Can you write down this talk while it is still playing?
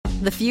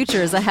The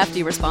future is a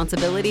hefty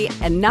responsibility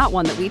and not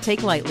one that we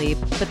take lightly,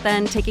 but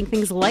then taking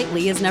things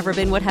lightly has never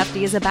been what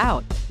Hefty is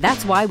about.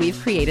 That's why we've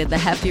created the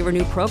Hefty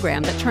Renew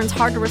program that turns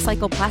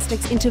hard-to-recycle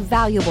plastics into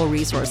valuable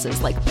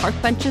resources like park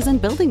benches and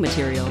building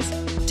materials.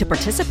 To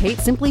participate,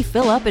 simply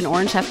fill up an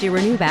orange Hefty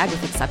Renew bag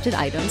with accepted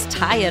items,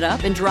 tie it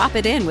up, and drop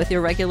it in with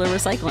your regular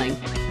recycling.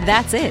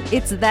 That's it.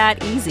 It's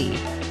that easy.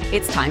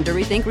 It's time to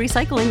rethink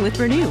recycling with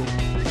Renew.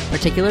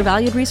 Particular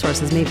valued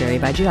resources may vary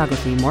by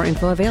geography. More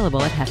info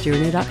available at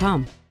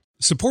heftyrenew.com.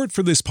 Support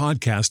for this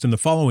podcast and the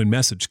following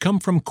message come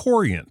from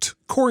Corient.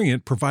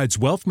 Corient provides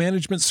wealth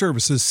management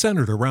services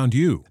centered around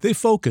you. They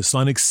focus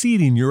on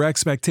exceeding your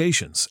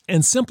expectations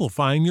and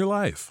simplifying your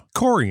life.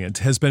 Corient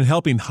has been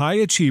helping high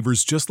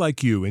achievers just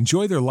like you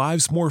enjoy their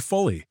lives more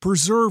fully,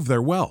 preserve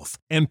their wealth,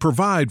 and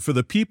provide for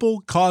the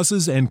people,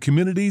 causes, and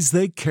communities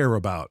they care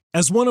about.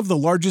 As one of the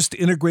largest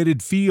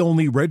integrated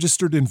fee-only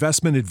registered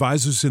investment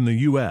advisors in the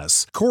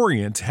U.S.,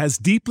 Corient has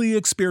deeply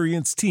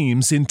experienced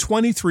teams in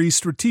 23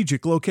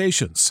 strategic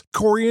locations.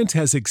 Corient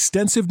has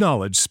extensive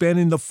knowledge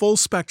spanning the full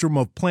spectrum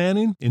of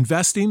planning,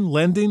 investing,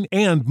 lending,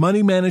 and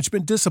money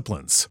management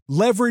disciplines.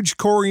 Leverage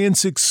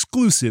Corient's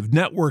exclusive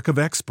network of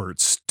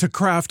experts to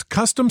craft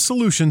custom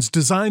solutions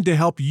designed to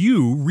help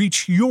you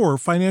reach your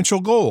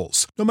financial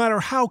goals, no matter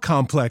how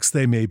complex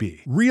they may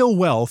be. Real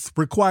wealth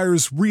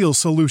requires real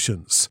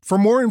solutions. For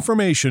more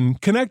information,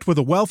 connect with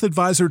a wealth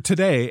advisor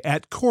today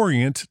at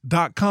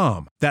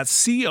Corient.com.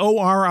 That's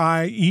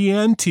Corient.com.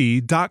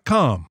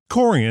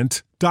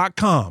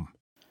 Corient.com.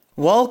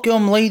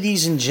 Welcome,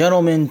 ladies and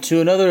gentlemen, to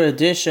another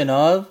edition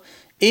of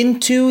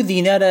Into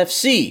the Net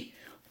FC,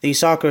 the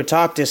soccer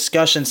talk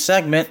discussion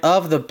segment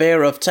of the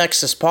Bear of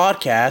Texas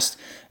podcast.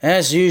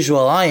 As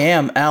usual, I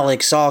am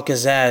Alex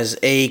Alcazaz,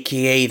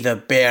 aka the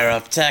Bear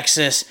of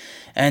Texas,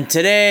 and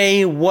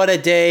today, what a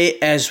day,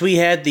 as we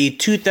had the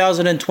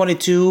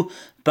 2022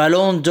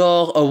 Ballon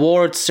d'Or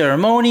Awards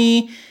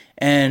ceremony,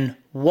 and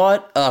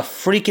what a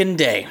freaking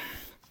day.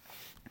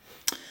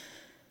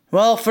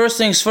 Well, first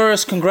things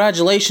first,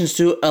 congratulations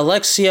to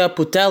Alexia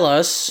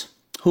Putellas,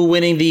 who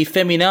winning the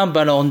Feminin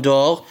Ballon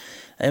d'Or.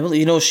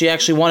 You know, she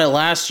actually won it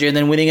last year and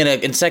then winning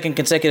it in second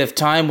consecutive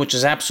time, which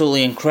is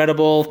absolutely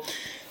incredible.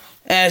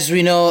 As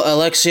we know,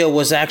 Alexia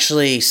was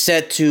actually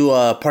set to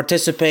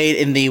participate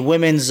in the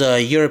Women's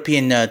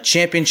European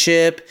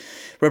Championship,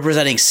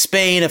 representing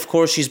Spain. Of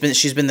course, she's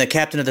been the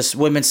captain of the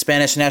women's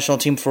Spanish national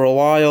team for a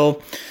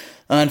while.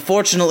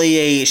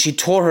 Unfortunately, she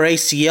tore her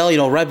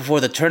ACL, right before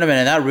the tournament,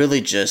 and that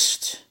really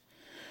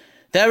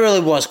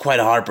was quite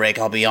a heartbreak,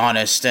 I'll be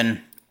honest.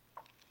 And,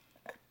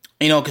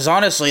 because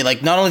honestly,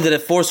 not only did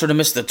it force her to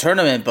miss the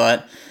tournament,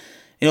 but,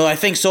 I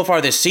think so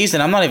far this season,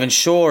 I'm not even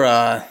sure,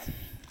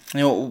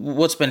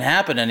 what's been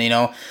happening,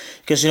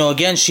 because,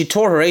 again, she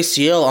tore her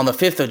ACL on the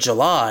 5th of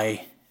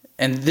July,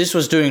 and this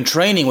was during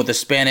training with the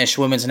Spanish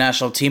women's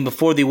national team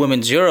before the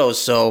Women's Euros,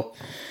 so,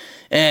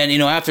 and,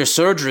 after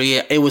surgery,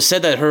 it was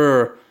said that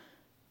her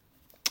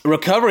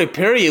recovery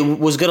period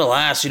was going to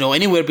last,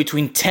 anywhere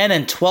between 10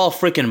 and 12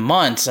 freaking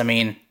months. I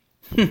mean,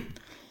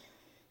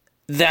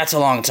 that's a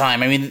long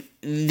time. I mean,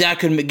 that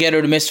could get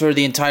her to miss for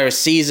the entire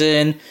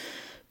season.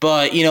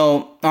 But,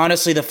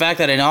 honestly, the fact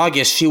that in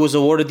August she was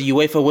awarded the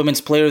UEFA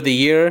Women's Player of the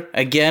Year,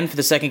 again, for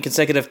the second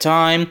consecutive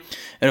time.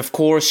 And, of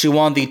course, she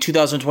won the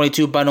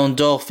 2022 Ballon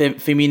d'Or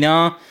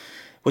Feminin,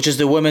 which is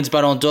the Women's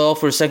Ballon d'Or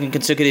for a second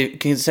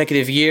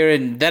consecutive year.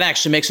 And that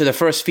actually makes her the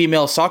first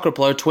female soccer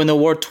player to win the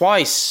award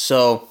twice.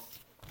 So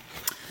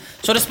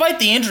despite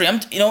the injury,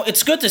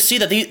 it's good to see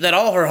that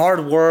all her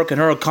hard work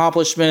and her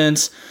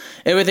accomplishments,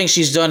 everything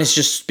she's done is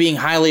just being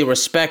highly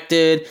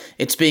respected.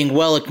 It's being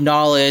well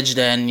acknowledged,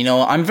 and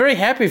I'm very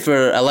happy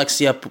for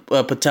Alexia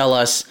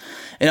Putellas.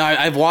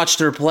 I've watched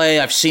her play.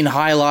 I've seen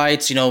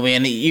highlights.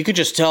 And you could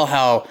just tell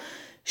how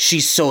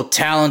she's so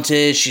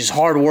talented. She's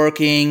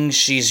hardworking.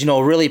 She's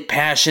really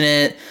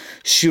passionate.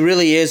 She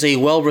really is a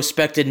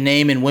well-respected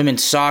name in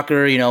women's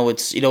soccer.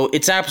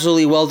 It's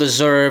absolutely well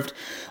deserved.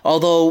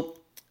 Although,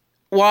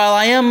 while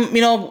I am,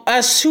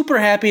 as super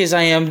happy as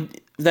I am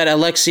that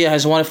Alexia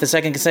has won it for the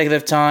second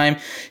consecutive time,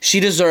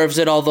 she deserves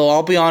it, although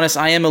I'll be honest,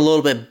 I am a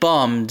little bit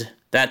bummed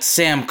that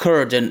Sam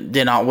Kerr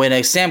did not win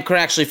it. Sam Kerr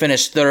actually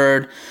finished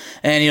third,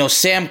 and,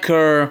 Sam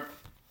Kerr,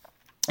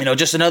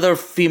 just another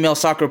female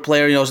soccer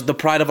player, the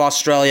pride of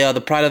Australia,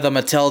 the pride of the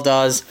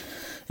Matildas.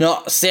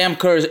 Sam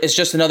Kerr is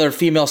just another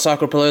female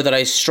soccer player that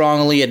I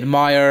strongly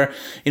admire,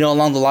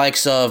 along the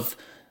likes of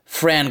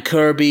Fran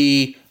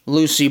Kirby,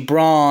 Lucy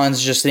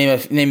Bronze, just to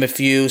name a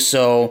few.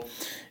 So,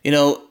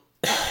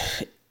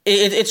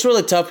 it's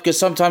really tough because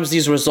sometimes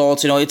these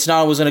results, it's not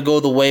always going to go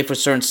the way for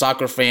certain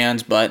soccer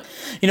fans. But,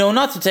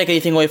 not to take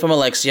anything away from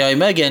Alexia,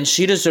 again,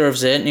 she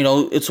deserves it.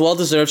 It's well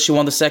deserved. She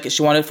won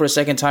it for a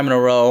second time in a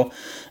row.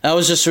 I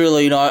was just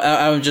really,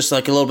 I'm just a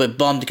little bit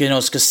bummed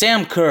because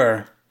Sam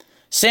Kerr,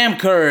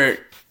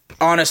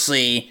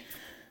 honestly,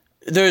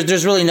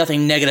 there's really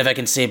nothing negative I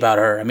can say about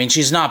her. I mean,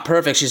 she's not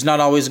perfect. She's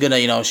not always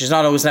gonna, she's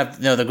not always gonna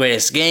have, the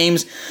greatest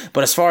games.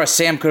 But as far as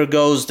Sam Kerr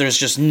goes, there's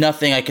just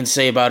nothing I can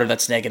say about her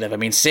that's negative. I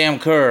mean, Sam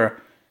Kerr,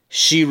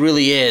 she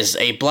really is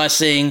a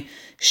blessing.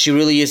 she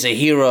really is a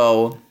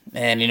hero,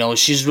 and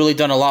she's really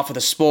done a lot for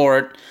the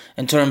sport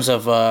in terms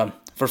of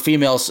for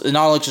females,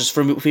 not just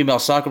for female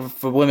soccer, but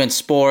for women's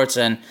sports.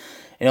 And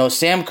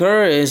Sam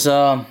Kerr is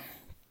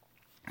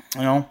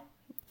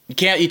You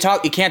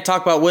can't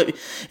talk about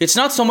it's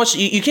not so much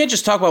you can't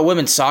just talk about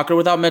women's soccer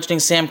without mentioning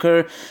Sam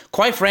Kerr.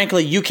 Quite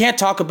frankly, you can't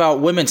talk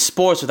about women's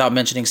sports without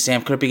mentioning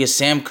Sam Kerr, because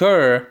Sam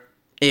Kerr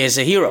is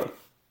a hero.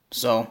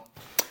 So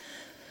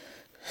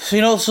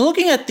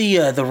looking at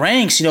the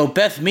ranks,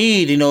 Beth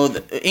Mead,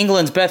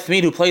 England's Beth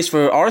Mead, who plays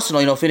for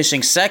Arsenal,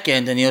 finishing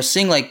second, and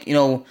seeing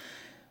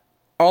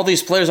all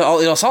these players,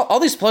 all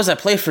these players that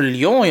play for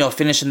Lyon,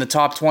 finish in the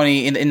top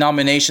 20 in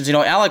nominations.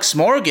 Alex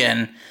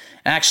Morgan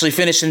actually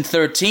finished in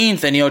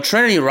 13th, and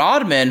Trinity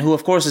Rodman, who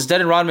of course is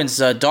Dennis Rodman's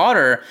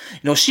daughter,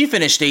 she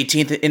finished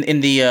 18th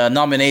in the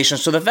nomination.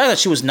 So the fact that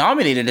she was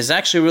nominated is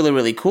actually really,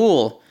 really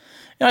cool.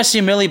 I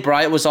see Millie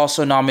Bright was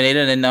also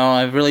nominated, and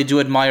I really do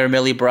admire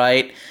Millie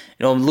Bright.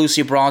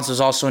 Lucy Bronze was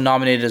also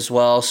nominated as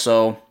well.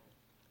 So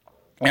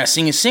yeah,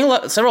 seeing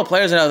several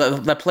players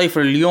that play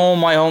for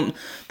Lyon,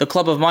 the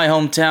club of my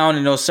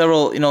hometown.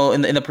 Several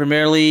in the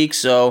Premier League.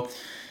 So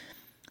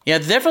yeah,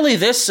 definitely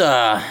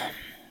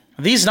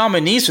these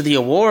nominees for the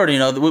award,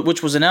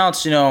 which was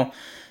announced,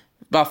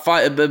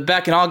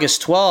 back in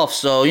August 12th.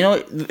 So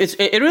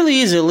it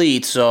really is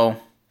elite. So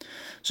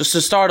just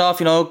to start off,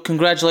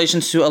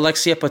 congratulations to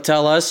Alexia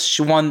Putellas.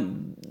 She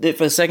won it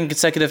for the second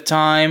consecutive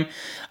time.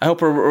 I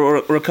hope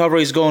her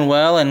recovery is going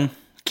well, and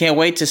can't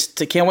wait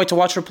to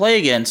watch her play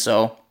again.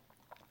 So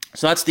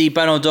that's the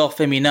Ballon d'Or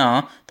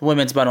Féminin, the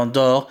women's Ballon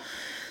d'Or.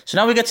 So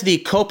now we get to the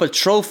Copa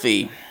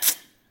Trophy.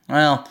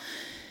 Well,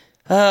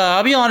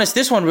 I'll be honest,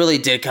 this one really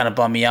did kind of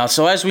bum me out.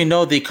 So as we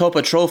know, the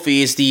Copa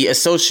Trophy is the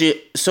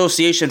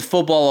Association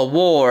Football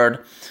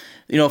Award,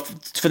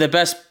 for the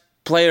best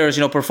players,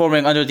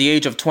 performing under the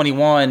age of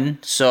 21.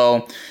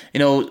 So,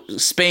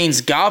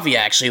 Spain's Gavi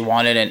actually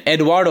won it, and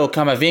Eduardo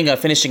Camavinga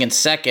finishing in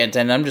second.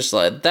 And I'm just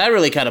like, that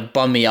really kind of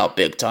bummed me out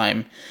big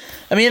time.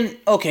 I mean,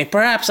 okay,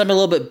 perhaps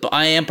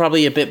I am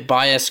probably a bit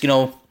biased.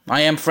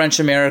 I am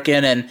French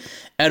American, and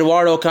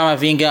Eduardo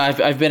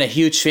Camavinga, I've been a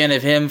huge fan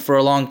of him for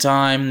a long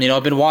time.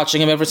 I've been watching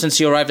him ever since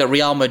he arrived at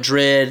Real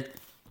Madrid.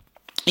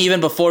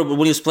 Even before, when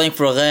he was playing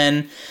for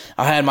Rennes,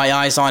 I had my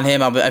eyes on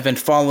him. I've been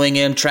following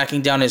him,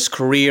 tracking down his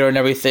career and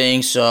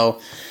everything.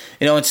 So,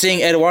 and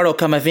seeing Eduardo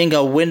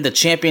Camavinga win the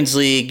Champions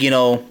League,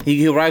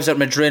 he arrives at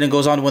Madrid and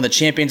goes on to win the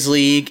Champions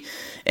League.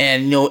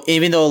 And,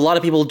 even though a lot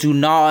of people do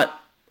not,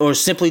 or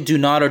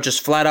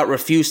just flat out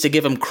refuse to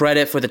give him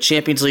credit for the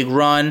Champions League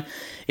run,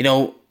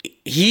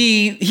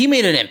 he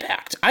made an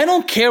impact. I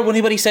don't care what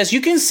anybody says.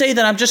 You can say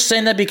that I'm just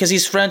saying that because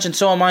he's French, and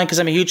so am I, because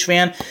I'm a huge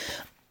fan.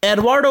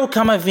 Eduardo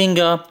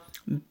Camavinga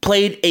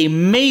played a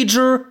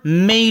major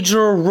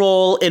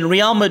role in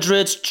Real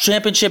Madrid's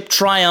championship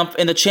triumph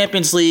in the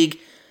Champions League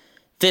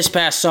this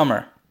past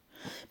summer.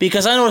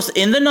 Because I noticed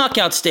in the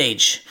knockout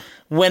stage,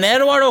 when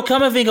Eduardo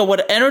Camavinga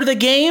would enter the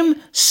game,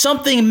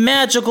 something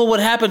magical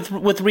would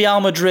happen with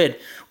Real Madrid.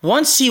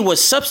 Once he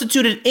was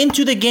substituted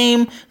into the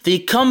game, the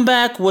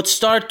comeback would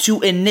start to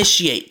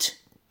initiate.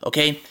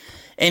 Okay?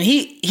 And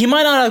he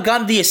might not have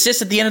gotten the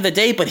assist at the end of the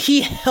day, but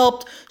he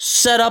helped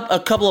set up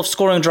a couple of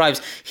scoring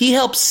drives. He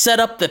helped set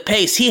up the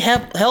pace. He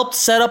helped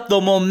set up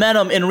the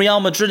momentum in Real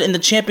Madrid in the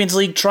Champions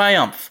League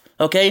triumph.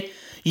 Okay?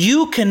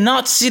 You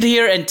cannot sit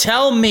here and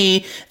tell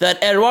me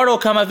that Eduardo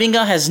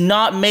Camavinga has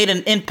not made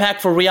an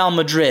impact for Real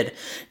Madrid.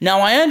 Now,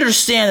 I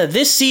understand that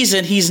this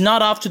season he's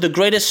not off to the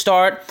greatest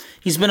start.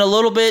 He's been a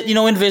little bit,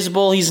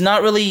 invisible. He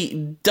hasn't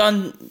really,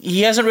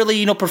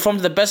 performed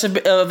to the best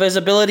of his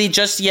ability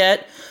just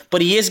yet,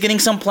 but he is getting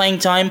some playing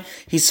time.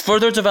 He's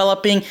further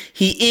developing.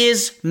 He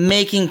is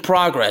making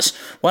progress.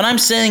 What I'm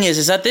saying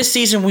is that this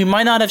season we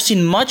might not have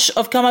seen much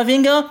of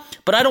Camavinga,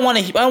 but I don't want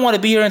to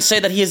be here and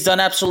say that he has done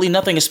absolutely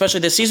nothing,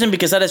 especially this season,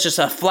 because that is just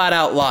a flat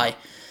out lie.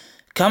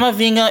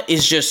 Camavinga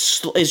is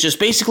just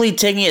basically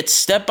taking it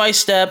step by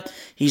step.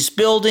 He's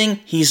building,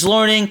 he's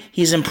learning,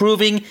 he's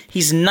improving.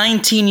 He's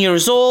 19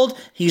 years old.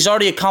 He's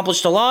already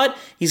accomplished a lot.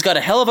 He's got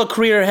a hell of a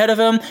career ahead of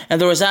him, and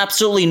there is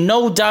absolutely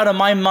no doubt in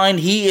my mind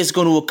he is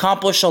going to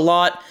accomplish a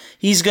lot.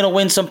 He's going to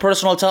win some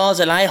personal titles,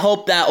 and I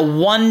hope that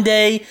one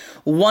day,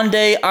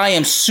 I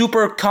am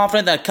super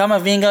confident that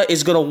Camavinga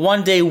is going to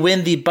one day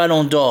win the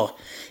Ballon d'Or.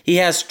 He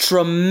has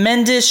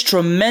tremendous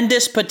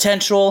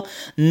potential.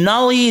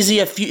 Not only is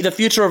he the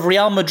future of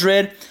Real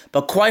Madrid,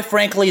 but quite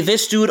frankly,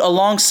 this dude,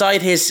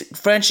 alongside his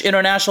French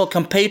international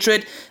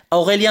compatriot,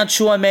 Aurélien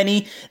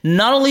Tchouameni,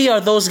 not only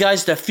are those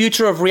guys the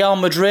future of Real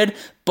Madrid,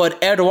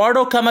 but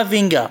Eduardo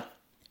Camavinga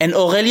and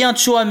Aurélien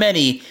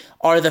Tchouameni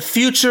are the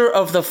future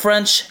of the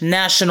French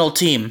national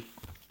team.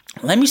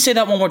 Let me say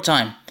that one more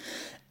time.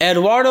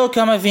 Eduardo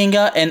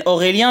Camavinga and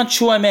Aurélien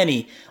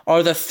Tchouameni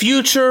are the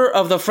future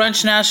of the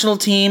French national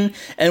team,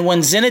 and when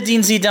Zinedine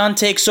Zidane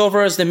takes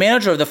over as the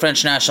manager of the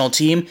French national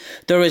team,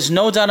 there is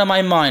no doubt in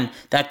my mind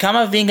that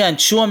Camavinga and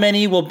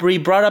Tchouameni will be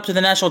brought up to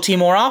the national team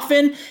more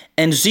often,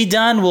 and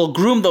Zidane will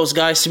groom those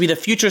guys to be the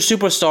future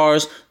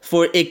superstars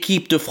for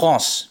Équipe de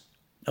France.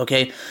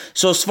 Okay,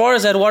 so as far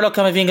as Eduardo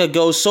Camavinga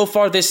goes, so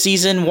far this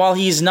season, while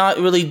he's not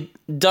really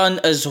done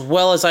as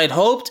well as I'd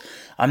hoped,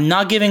 I'm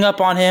not giving up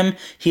on him.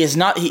 He is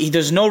not.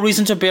 There's no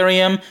reason to bury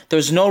him.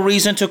 There's no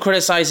reason to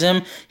criticize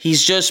him.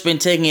 He's just been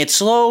taking it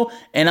slow,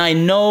 and I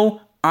know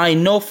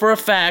for a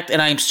fact,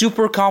 and I'm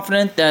super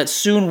confident that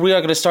soon we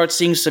are going to start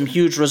seeing some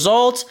huge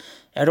results.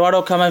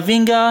 Eduardo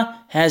Camavinga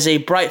has a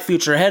bright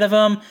future ahead of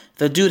him.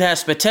 The dude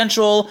has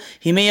potential.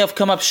 He may have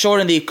come up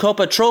short in the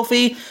Copa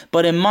Trophy,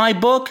 but in my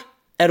book,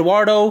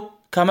 Eduardo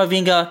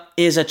Camavinga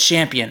is a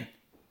champion.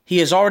 He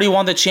has already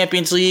won the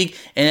Champions League,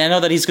 and I know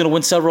that he's going to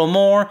win several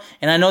more,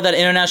 and I know that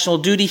international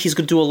duty, he's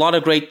going to do a lot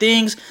of great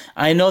things.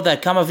 I know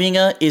that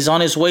Camavinga is on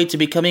his way to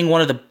becoming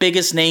one of the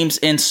biggest names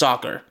in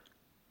soccer.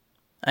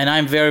 And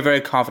I'm very,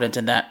 very confident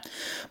in that.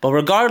 But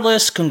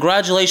regardless,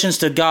 congratulations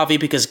to Gavi,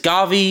 because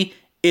Gavi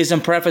is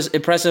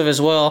impressive as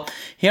well.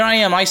 Here I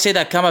am, I say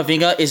that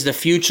Camavinga is the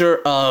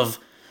future of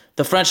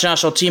the French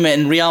national team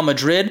in Real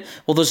Madrid.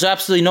 Well, there's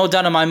absolutely no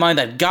doubt in my mind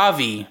that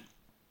Gavi,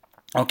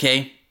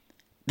 okay,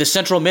 the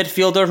central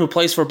midfielder who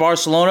plays for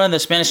Barcelona and the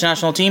Spanish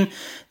national team,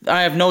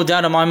 I have no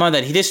doubt in my mind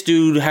that this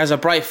dude has a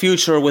bright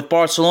future with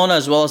Barcelona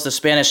as well as the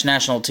Spanish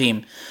national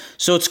team.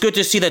 So it's good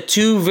to see that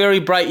two very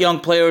bright young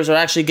players are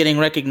actually getting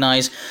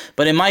recognized.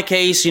 But in my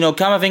case,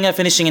 Camavinga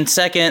finishing in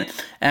second,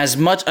 as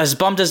much as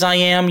bummed as I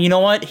am, you know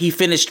what? He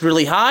finished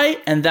really high,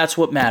 and that's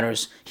what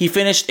matters. He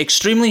finished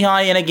extremely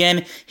high, and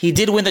again, he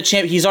did win the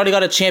he's already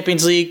got a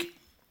Champions League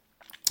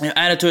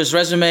added to his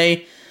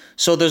resume.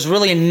 So there's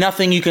really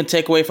nothing you can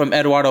take away from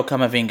Eduardo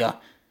Camavinga,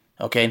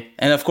 okay?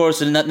 And of course,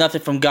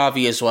 nothing from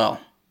Gavi as well.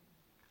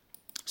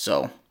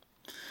 So,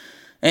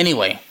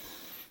 anyway,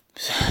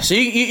 so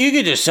you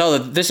could just tell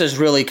that this is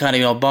really kind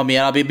of bummed me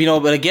out.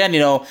 But again,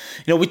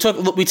 we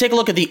take a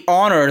look at the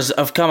honors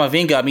of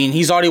Camavinga. I mean,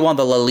 he's already won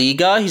the La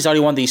Liga, he's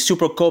already won the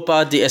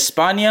Supercopa de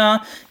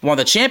España, won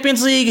the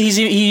Champions League.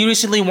 He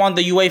recently won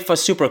the UEFA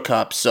Super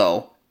Cup.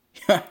 So.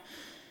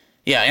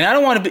 Yeah, and I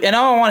don't want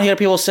to hear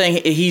people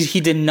saying he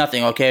did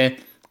nothing, okay?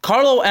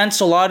 Carlo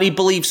Ancelotti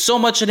believes so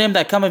much in him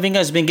that Camavinga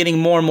has been getting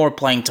more and more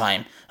playing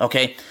time,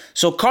 okay?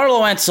 So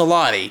Carlo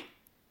Ancelotti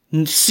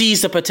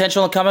sees the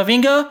potential in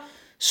Camavinga,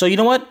 so you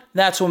know what?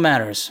 That's what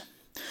matters.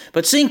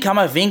 But seeing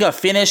Camavinga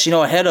finish,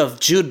 ahead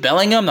of Jude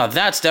Bellingham, now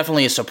that's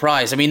definitely a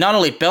surprise. I mean, not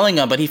only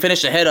Bellingham, but he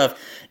finished ahead of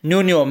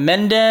Nuno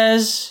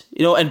Mendes,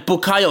 and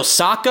Bukayo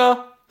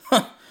Saka.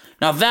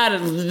 Now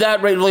that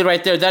really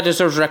right there, that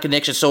deserves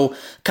recognition. So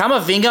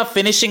Camavinga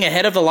finishing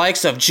ahead of the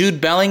likes of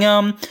Jude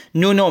Bellingham,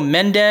 Nuno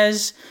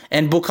Mendes,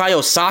 and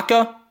Bukayo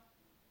Saka.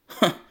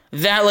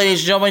 That,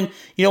 ladies and gentlemen,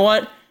 you know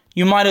what?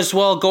 You might as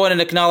well go ahead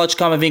and acknowledge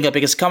Camavinga,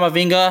 because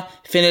Camavinga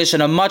finished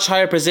in a much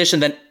higher position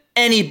than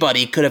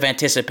anybody could have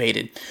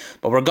anticipated.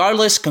 But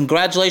regardless,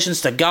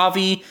 congratulations to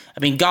Gavi. I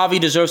mean, Gavi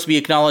deserves to be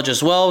acknowledged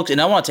as well.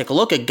 And I want to take a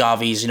look at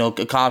Gavi's,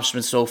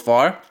 accomplishments so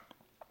far.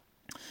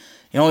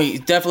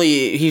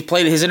 He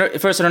played his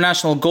first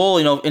international goal,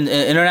 in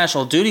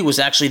international duty was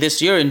actually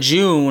this year in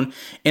June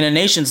in a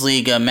Nations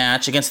League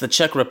match against the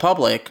Czech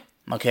Republic,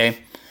 okay?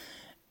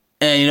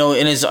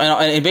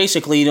 And,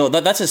 basically,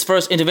 that's his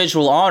first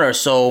individual honor.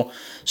 So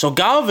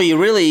Gavi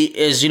really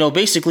is,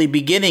 basically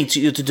beginning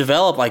to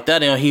develop like that.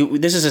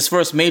 This is his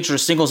first major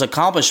singles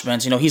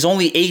accomplishment. He's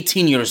only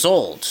 18 years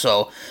old.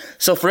 So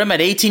for him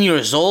at 18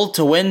 years old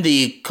to win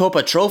the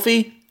Copa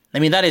Trophy, I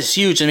mean, that is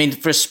huge. I mean,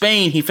 for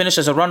Spain, he finished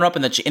as a runner-up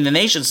in the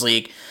Nations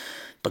League.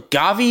 But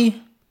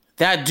Gavi,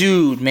 that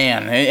dude,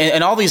 man,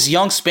 and all these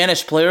young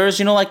Spanish players,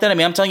 like that. I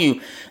mean, I'm telling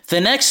you, the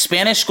next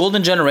Spanish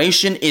golden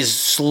generation is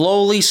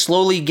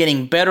slowly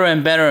getting better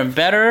and better and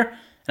better. And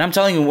I'm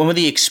telling you, when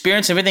the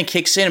experience and everything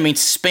kicks in, I mean,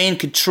 Spain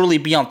could truly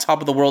be on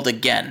top of the world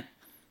again.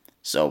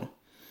 So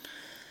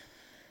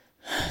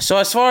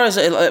as far as,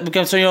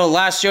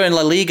 last year in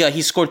La Liga,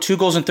 he scored 2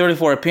 goals in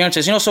 34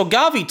 appearances. So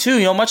Gavi,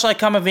 too, much like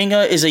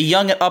Camavinga, is a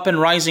young and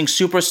up-and-rising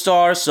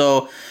superstar.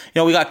 So,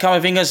 we got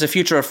Camavinga as the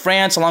future of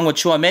France, along with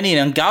Tchouaméni,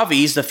 and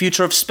Gavi's the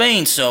future of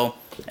Spain. So,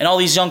 and all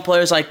these young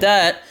players like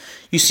that,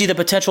 you see the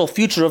potential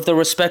future of their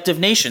respective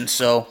nations.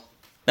 So,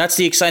 that's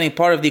the exciting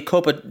part of the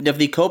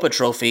Copa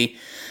Trophy.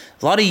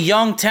 A lot of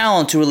young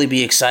talent to really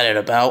be excited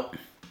about.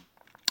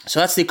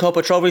 So that's the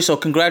Copa Trophy. So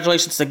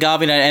congratulations to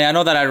Gavi. And I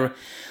know that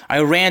I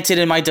ranted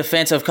in my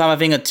defense of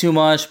Camavinga too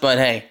much, but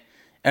hey,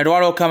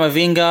 Eduardo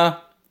Camavinga,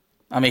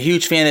 I'm a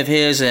huge fan of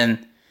his,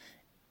 and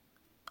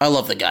I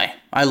love the guy.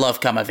 I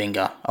love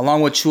Camavinga,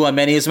 along with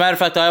Tchouaméni. As a matter of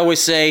fact, I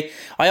always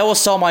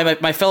tell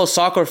my fellow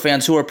soccer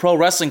fans who are pro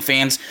wrestling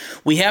fans,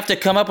 we have to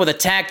come up with a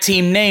tag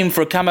team name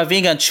for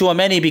Camavinga and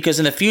Tchouaméni, because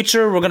in the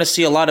future we're going to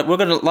see a lot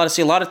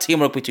of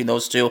teamwork between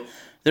those two.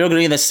 They're going to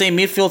be in the same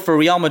midfield for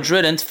Real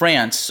Madrid and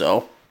France.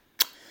 So,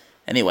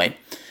 anyway.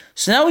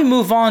 So now we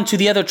move on to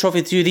the other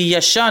trophy, to the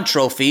Yashan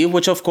Trophy,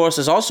 which of course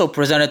is also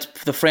presented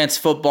for the France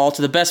football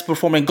to the best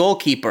performing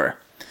goalkeeper.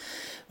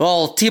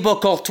 Well,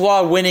 Thibaut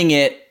Courtois winning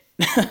it.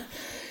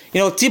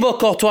 Thibaut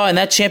Courtois in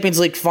that Champions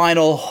League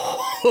final,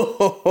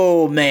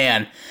 oh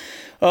man.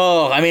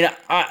 Oh, I mean,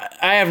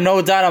 I have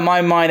no doubt in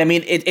my mind. I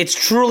mean, it's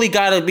truly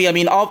got to be,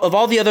 of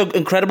all the other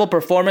incredible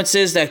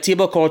performances that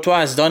Thibaut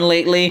Courtois has done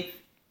lately,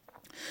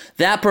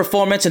 that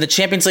performance in the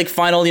Champions League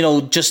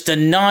final, just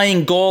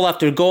denying goal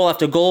after goal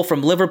after goal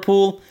from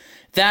Liverpool,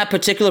 that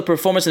particular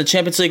performance in the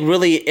Champions League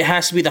really it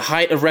has to be the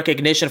height of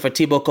recognition for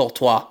Thibaut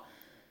Courtois.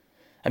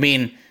 I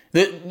mean,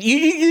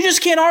 you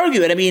just can't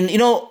argue it. I mean,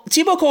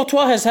 Thibaut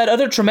Courtois has had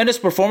other tremendous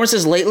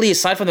performances lately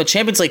aside from the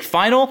Champions League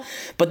final,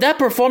 but that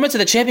performance in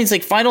the Champions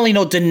League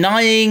final,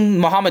 denying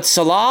Mohamed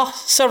Salah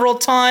several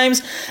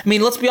times. I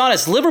mean, let's be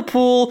honest,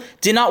 Liverpool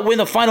did not win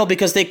the final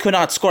because they could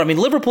not score. I mean,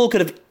 Liverpool could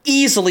have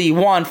easily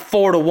won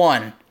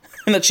 4-1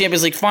 in the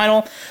Champions League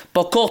final,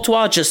 but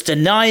Courtois just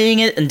denying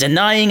it and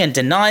denying and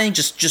denying,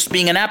 just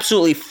being an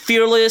absolutely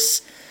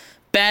fearless,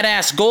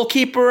 badass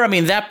goalkeeper. I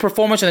mean, that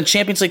performance in the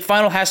Champions League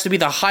final has to be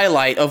the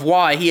highlight of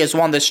why he has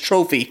won this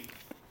trophy.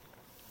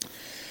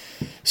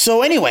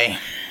 So anyway,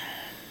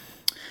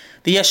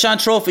 the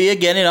Yashan Trophy,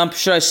 again, I'm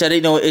sure I said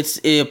it,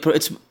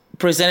 it's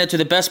presented to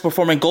the best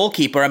performing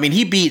goalkeeper. I mean,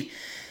 he beat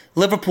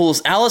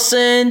Liverpool's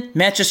Alisson,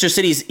 Manchester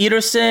City's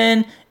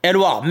Ederson,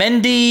 Edouard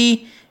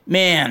Mendy.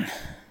 Man.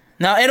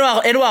 Now,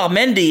 Edouard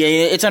Mendy,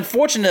 it's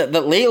unfortunate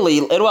that lately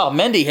Edouard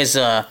Mendy has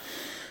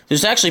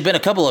there's actually been a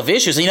couple of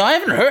issues.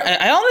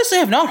 I honestly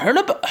have not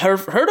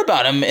heard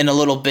about him in a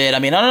little bit. I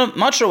mean, I'm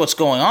not sure what's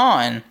going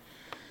on.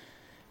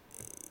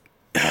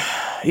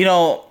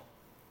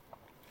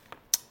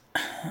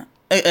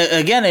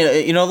 Again,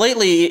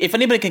 lately, if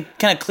anybody can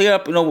kind of clear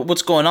up,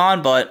 what's going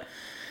on, but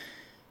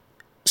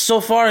so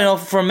far,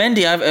 for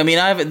Mendy, I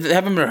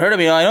haven't heard of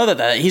him. I know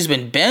that he's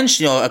been benched,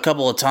 a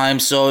couple of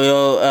times.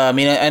 So,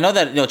 I know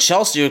that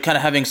Chelsea are kind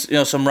of having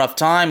some rough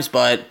times,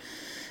 but.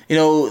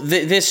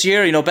 This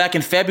year, back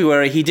in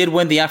February, he did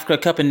win the Africa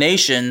Cup of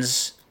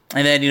Nations,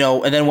 and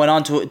then went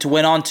on to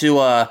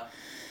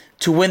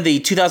win the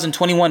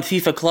 2021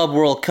 FIFA Club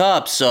World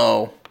Cup.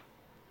 So,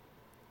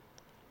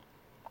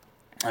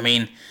 I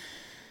mean,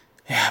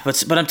 yeah,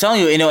 but I'm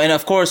telling you, and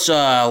of course,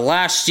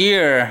 last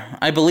year,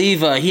 I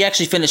believe he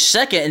actually finished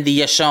second in the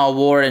Yashan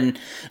Award, and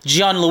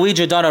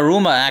Gianluigi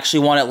Donnarumma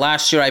actually won it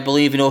last year, I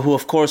believe. Who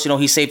of course,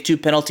 he saved 2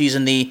 penalties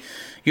in the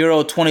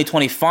Euro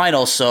 2020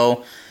 final.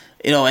 So.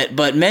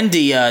 But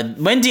Mendy,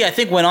 I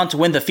think went on to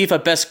win the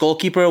FIFA Best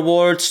Goalkeeper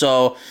Award.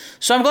 So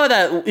I'm glad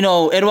that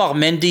Edouard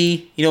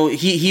Mendy,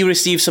 he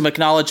received some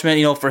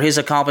acknowledgement, for his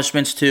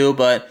accomplishments too.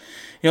 But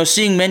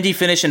seeing Mendy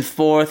finish in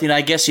 4th,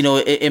 I guess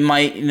it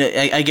might,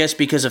 I guess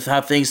because of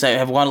how things that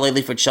have gone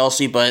lately for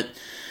Chelsea. But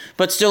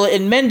still,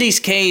 in Mendy's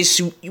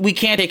case, we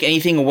can't take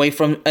anything away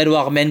from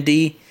Edouard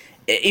Mendy.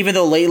 Even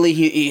though lately,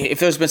 if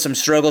there's been some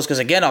struggles, because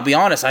again, I'll be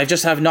honest, I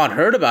just have not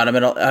heard about him,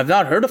 and I've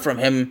not heard from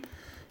him.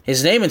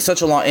 His name in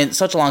such a long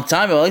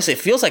time. At least it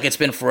feels like it's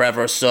been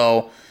forever.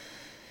 So,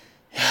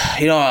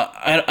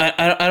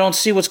 I don't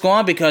see what's going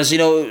on because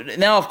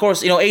now of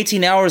course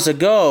 18 hours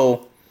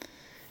ago,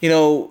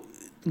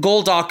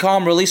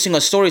 Goal.com releasing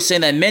a story saying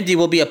that Mendy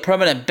will be a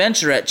permanent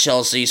bencher at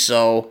Chelsea.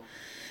 So,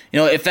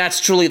 if that's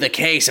truly the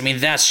case, I mean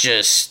that's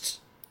just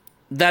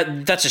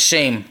that's a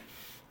shame.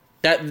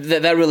 That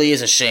really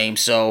is a shame.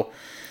 So,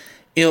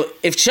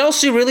 if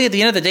Chelsea really at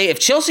the end of the day,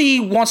 if Chelsea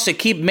wants to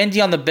keep Mendy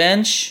on the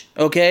bench,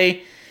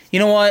 okay. You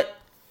know what?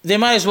 They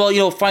might as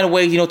well, find a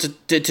way,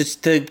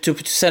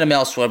 to send him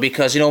elsewhere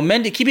because,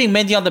 keeping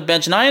Mendy on the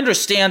bench, and I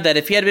understand that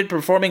if he had been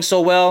performing so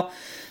well,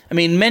 I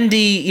mean,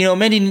 Mendy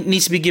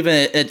needs to be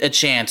given a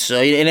chance. So,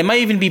 and it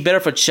might even be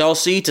better for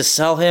Chelsea to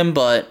sell him,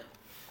 but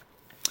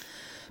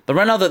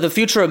right now, the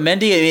future of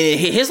Mendy,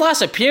 his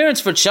last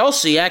appearance for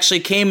Chelsea actually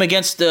came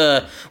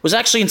was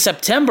actually in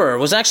September.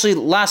 Was actually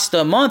last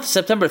month,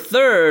 September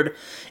 3rd,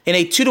 in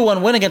a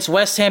 2-1 win against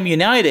West Ham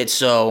United.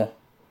 So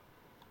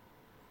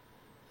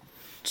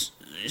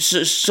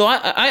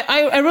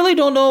I really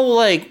don't know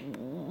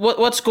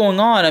what's going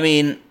on. I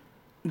mean,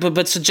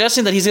 but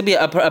suggesting that he's gonna be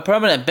a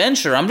permanent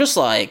bencher, I'm just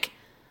like,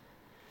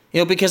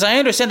 because I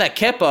understand that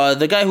Kepa,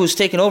 the guy who's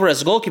taken over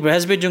as goalkeeper,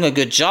 has been doing a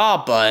good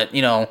job, but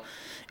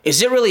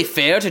is it really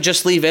fair to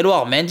just leave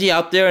Edouard Mendy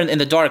out there in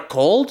the dark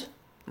cold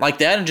like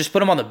that and just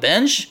put him on the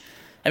bench?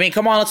 I mean,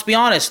 come on, let's be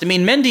honest. I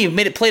mean,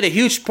 Mendy played a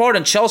huge part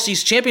in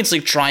Chelsea's Champions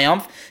League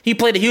triumph. He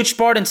played a huge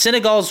part in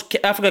Senegal's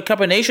Africa Cup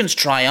of Nations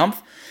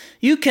triumph.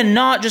 You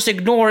cannot just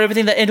ignore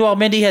everything that Edouard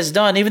Mendy has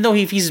done. Even though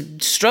he's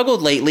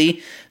struggled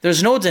lately,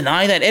 there's no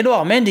denying that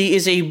Edouard Mendy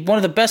is one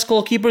of the best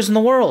goalkeepers in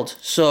the world.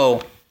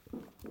 So,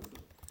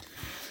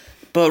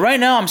 but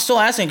right now I'm still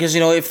asking because,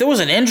 if there was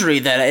an injury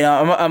that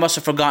I must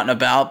have forgotten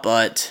about,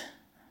 but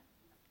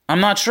I'm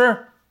not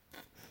sure.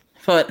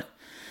 But,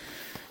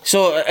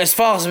 so as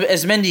far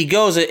as Mendy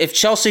goes, if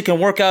Chelsea can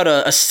work out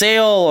a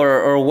sale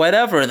or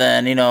whatever,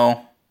 then, I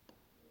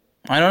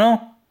don't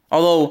know.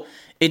 Although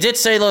it did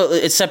say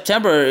it's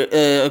September.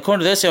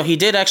 According to this, he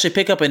did actually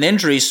pick up an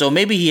injury, so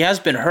maybe he has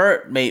been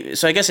hurt. Maybe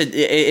so. I guess it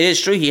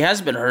is true he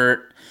has been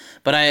hurt,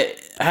 but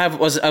I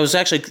was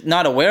actually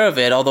not aware of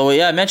it. Although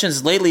it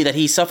mentions lately that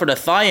he suffered a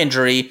thigh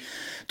injury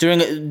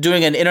during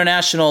an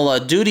international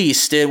duty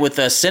stint with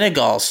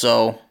Senegal.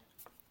 So,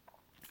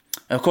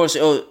 of course,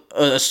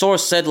 a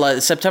source said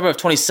September of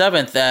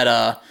 27th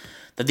that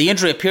the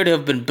injury appeared to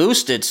have been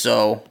boosted.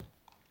 So,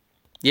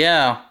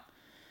 yeah.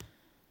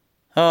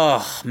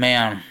 Oh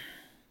man.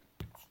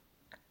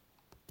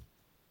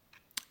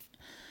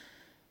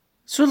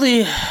 It's really,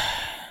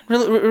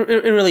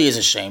 it really is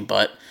a shame,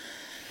 but.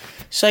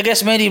 So I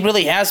guess Mendy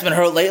really has been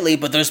hurt lately,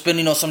 but there's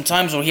been, some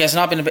times where he has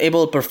not been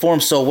able to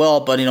perform so well.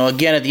 But,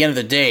 again, at the end of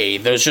the day,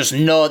 there's just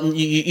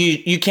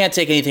you can't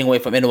take anything away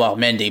from Edouard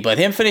Mendy. But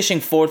him finishing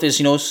fourth is,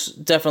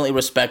 definitely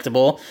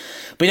respectable.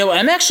 But,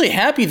 I'm actually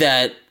happy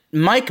that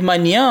Mike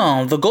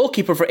Maignan, the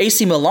goalkeeper for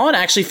AC Milan,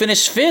 actually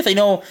finished fifth.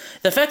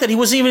 The fact that he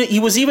was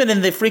even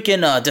in the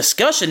freaking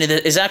discussion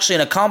is actually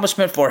an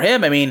accomplishment for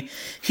him. I mean,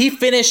 he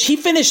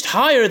finished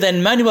higher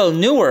than Manuel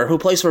Neuer, who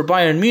plays for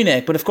Bayern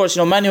Munich. But of course,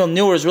 Manuel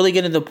Neuer is really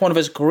getting to the point of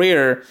his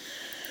career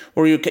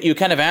where you're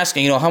kind of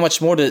asking, how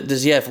much more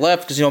does he have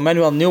left? Because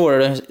Manuel Neuer,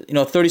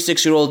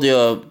 36-year-old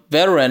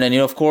veteran, and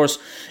of course,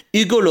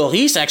 Hugo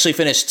Lloris actually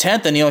finished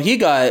 10th, and he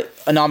got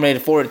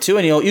nominated for it too.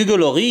 And Hugo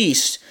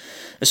Lloris,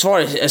 As far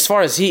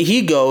as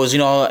he goes,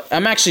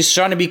 I'm actually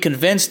starting to be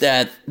convinced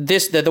that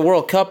the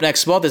World Cup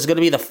next month is going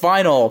to be the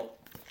final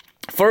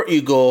for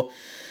Hugo.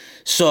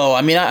 So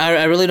I mean,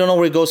 I really don't know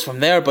where he goes from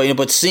there.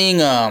 But seeing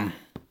Mike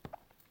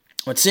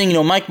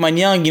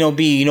Maignan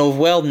be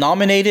well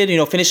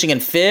nominated, finishing in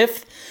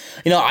fifth,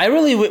 I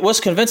really was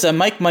convinced that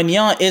Mike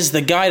Maignan is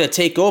the guy to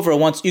take over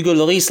once Hugo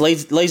Lloris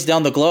lays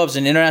down the gloves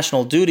in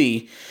international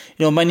duty.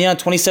 Maignan,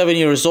 27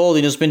 years old,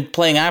 has been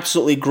playing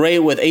absolutely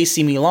great with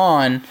AC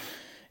Milan.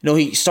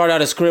 He started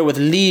out his career with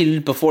Lille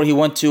before he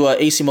went to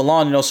AC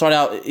Milan.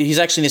 He's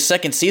actually in his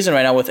second season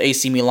right now with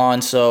AC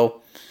Milan.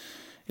 So,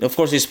 of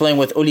course, he's playing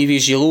with Olivier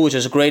Giroud, which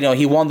is great.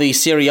 He won the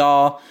Serie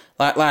A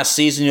last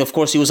season. Of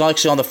course, he was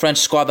actually on the French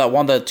squad that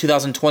won the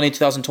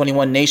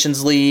 2020-2021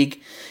 Nations League.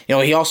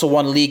 He also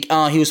won Ligue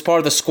 1. He was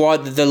part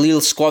of the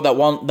Lille squad that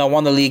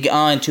won the Ligue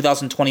 1 in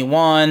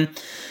 2021.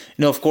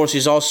 Of course,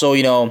 he's also,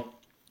 a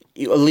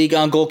Ligue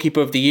 1 goalkeeper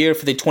of the year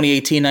for the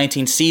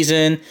 2018-19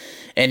 season.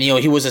 And,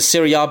 he was a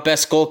Serie A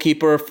best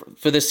goalkeeper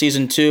for this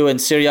season, too, and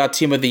Serie A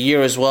team of the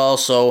year as well.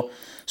 So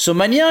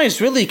Maignan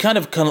is really kind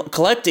of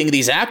collecting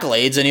these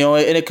accolades, and,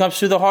 and it comes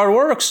through the hard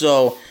work.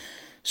 So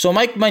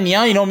Mike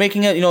Maignan,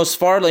 making it, as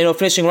far,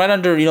 finishing right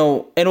under,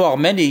 Edouard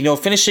Mendy,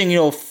 finishing,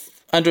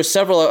 under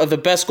several of the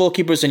best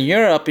goalkeepers in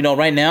Europe,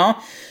 right now.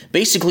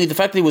 Basically, the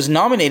fact that he was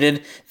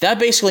nominated, that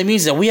basically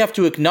means that we have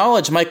to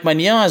acknowledge Mike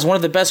Maignan as one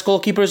of the best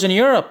goalkeepers in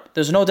Europe.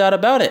 There's no doubt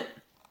about it.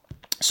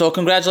 So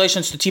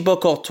congratulations to Thibaut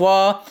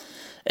Courtois.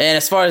 And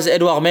as far as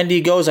Edouard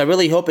Mendy goes, I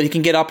really hope that he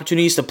can get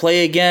opportunities to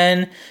play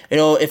again.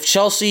 If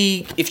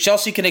Chelsea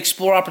can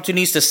explore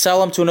opportunities to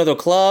sell him to another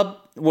club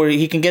where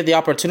he can get the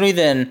opportunity,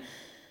 then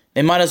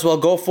they might as well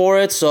go for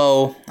it.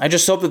 So I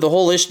just hope that the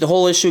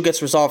whole issue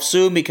gets resolved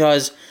soon,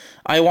 because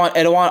I don't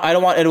want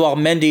Edouard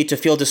Mendy to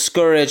feel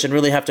discouraged and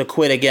really have to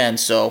quit again.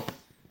 So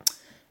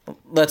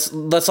let's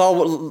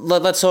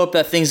hope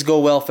that things go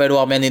well for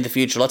Edouard Mendy in the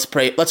future. Let's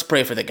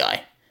pray for the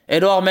guy.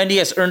 Edouard Mendy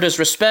has earned his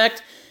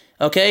respect.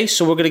 Okay,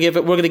 so we're gonna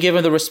give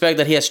him the respect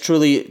that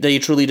he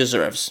truly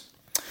deserves.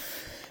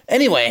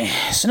 Anyway,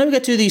 so now we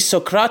get to the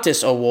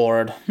Socrates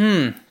Award.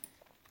 Well,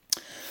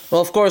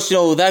 of course,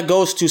 that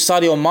goes to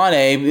Sadio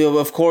Mane.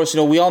 Of course,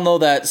 we all know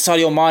that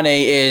Sadio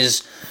Mane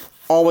is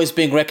always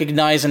being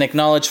recognized and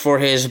acknowledged for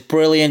his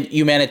brilliant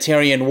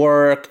humanitarian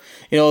work.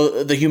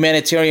 The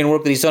humanitarian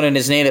work that he's done in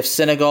his native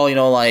Senegal.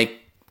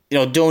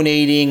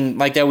 Donating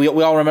like that. We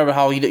all remember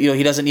how he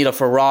doesn't need a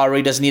Ferrari,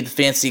 he doesn't need the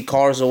fancy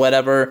cars or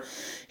whatever.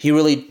 He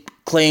really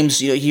claims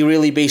he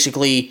really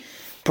basically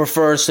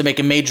prefers to make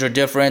a major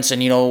difference,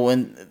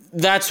 and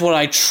that's what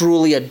I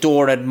truly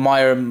adore and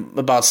admire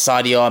about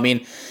Sadio. I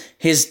mean,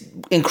 his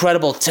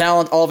incredible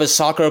talent, all of his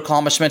soccer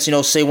accomplishments,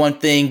 say one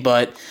thing,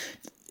 but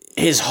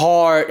his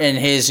heart and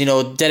his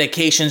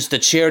dedications to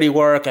charity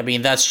work, I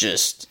mean, that's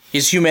just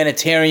his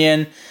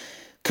humanitarian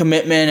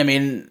commitment. I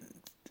mean,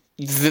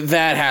 you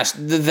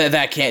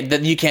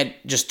can't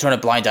just turn a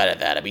blind eye to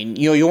that. I mean,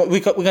 we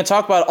can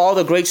talk about all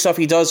the great stuff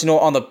he does,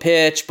 on the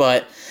pitch,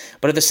 but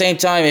at the same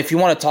time, if you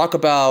want to talk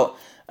about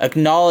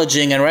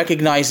acknowledging and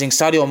recognizing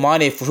Sadio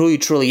Mane for who he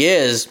truly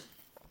is,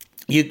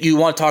 you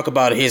want to talk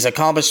about his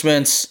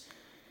accomplishments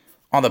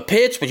on the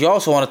pitch, but you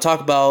also want to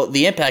talk about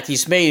the impact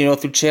he's made,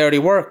 through charity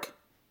work.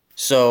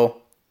 So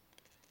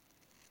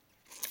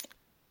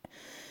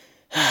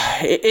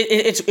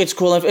it's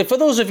cool. And for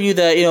those of you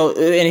that,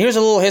 and here's a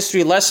little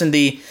history lesson,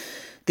 the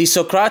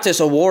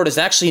Socrates Award is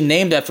actually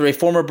named after a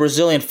former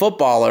Brazilian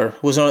footballer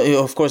who was,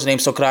 of course,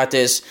 named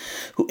Socrates,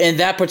 and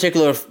that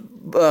particular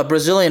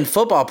Brazilian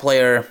football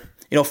player,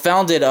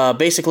 founded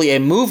basically a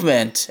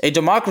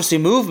democracy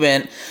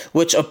movement,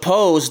 which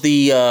opposed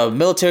the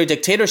military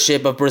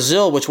dictatorship of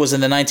Brazil, which was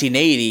in the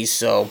 1980s.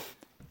 So,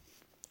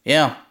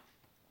 yeah.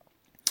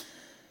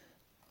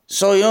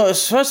 So,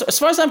 as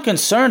far as I'm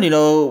concerned,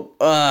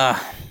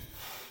 aside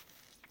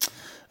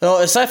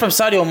from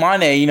Sadio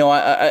Mane,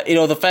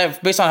 the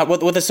fact, based on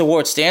what this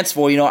award stands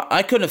for,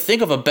 I couldn't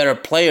think of a better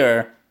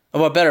player,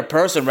 of a better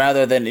person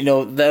rather than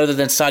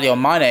Sadio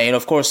Mane. And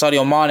of course,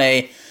 Sadio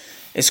Mane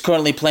is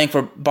currently playing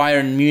for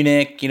Bayern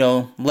Munich.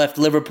 Left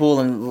Liverpool,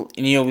 and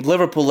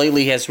Liverpool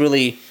lately has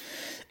really,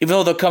 even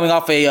though they're coming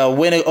off a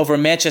win over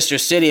Manchester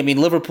City, I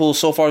mean, Liverpool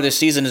so far this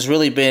season has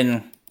really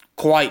been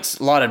quite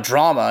a lot of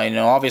drama.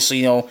 Obviously,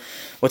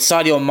 with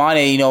Sadio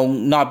Mane,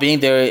 not being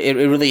there, it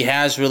really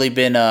has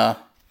been, it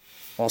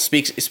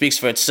speaks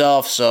for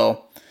itself.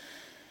 So,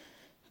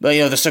 but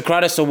the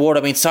Socrates Award,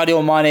 I mean,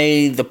 Sadio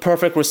Mane, the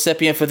perfect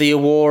recipient for the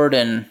award,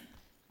 and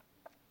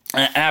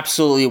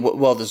absolutely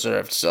well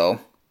deserved. So,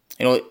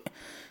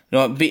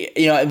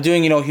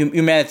 doing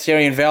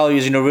humanitarian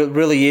values,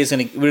 really is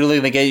gonna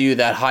get you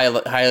that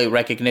high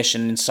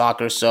recognition in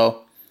soccer.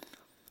 So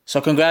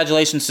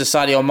congratulations to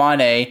Sadio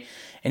Mane.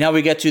 And now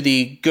we get to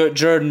the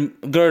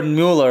Gerd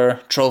Muller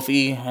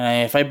Trophy.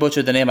 And if I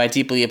butchered the name, I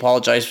deeply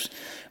apologize.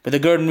 But the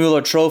Gerd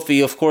Muller Trophy,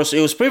 of course,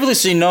 it was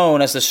previously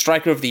known as the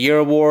Striker of the Year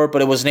Award,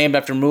 but it was named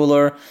after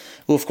Muller,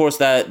 who, of course,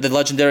 the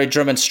legendary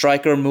German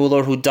striker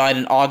Muller, who died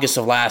in August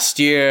of last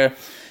year.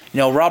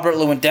 Robert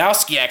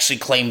Lewandowski actually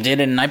claimed it,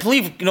 and I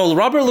believe,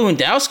 Robert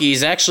Lewandowski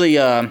is actually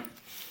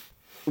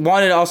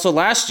won it also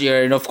last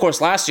year. And, of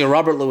course, last year,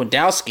 Robert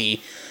Lewandowski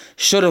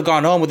should have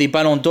gone home with the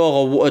Ballon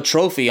d'Or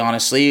trophy,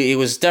 honestly. It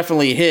was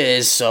definitely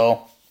his,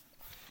 so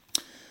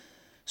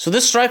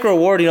this striker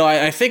award,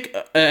 I think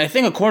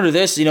according to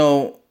this,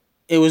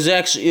 it was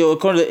actually,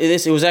 according to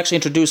this, it was actually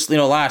introduced,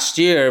 last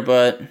year,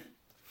 but,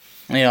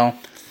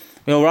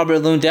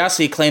 Robert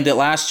Lewandowski claimed it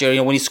last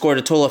year, when he scored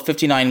a total of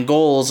 59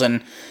 goals,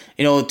 and,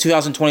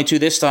 2022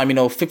 this time,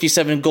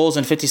 57 goals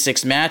in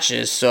 56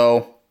 matches,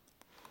 so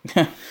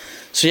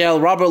yeah,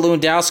 Robert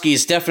Lewandowski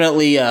is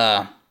definitely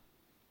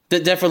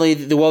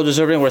the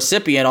well-deserving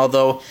recipient,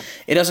 although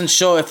it doesn't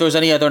show if there's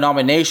any other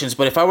nominations.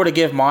 But if I were to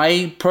give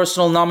my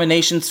personal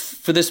nominations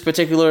for this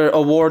particular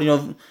award,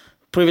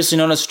 previously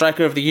known as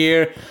Striker of the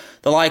Year,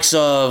 the likes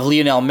of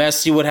Lionel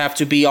Messi would have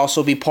to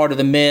also be part of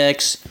the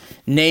mix.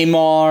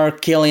 Neymar,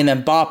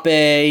 Kylian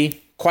Mbappe,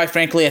 quite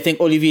frankly, I think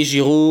Olivier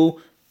Giroud,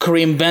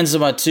 Karim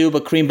Benzema too,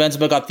 but Karim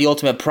Benzema got the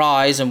ultimate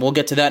prize, and we'll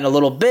get to that in a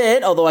little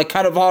bit, although I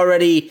kind of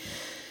already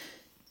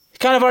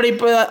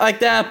like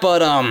that,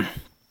 but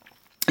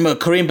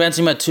Karim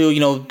Benzema too,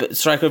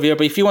 Striker of the Year.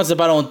 But if he wants the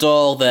Ballon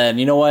d'Or, then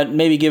you know what?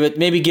 Maybe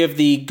give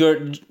the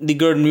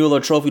Gerd Muller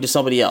trophy to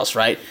somebody else,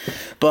 right?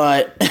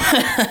 But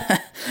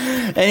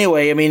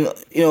anyway, I mean,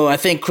 I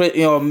think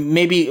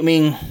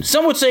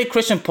some would say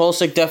Christian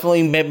Pulisic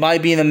definitely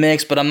might be in the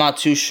mix, but I'm not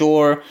too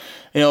sure.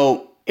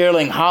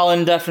 Erling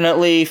Haaland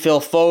definitely, Phil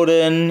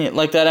Foden,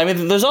 like that. I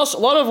mean, there's also a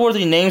lot of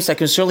worthy names that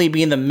can certainly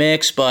be in the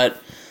mix, but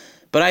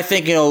I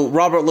think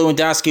Robert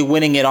Lewandowski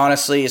winning it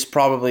honestly is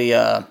probably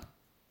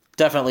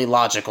definitely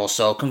logical.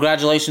 So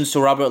congratulations to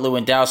Robert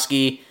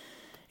Lewandowski.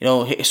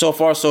 So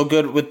far so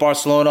good with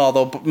Barcelona,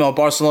 although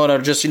Barcelona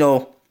just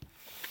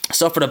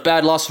suffered a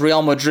bad loss to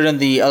Real Madrid in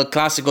the El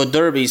Clasico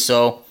Derby.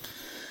 So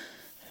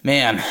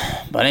man,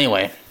 but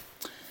anyway.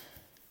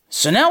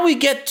 So now we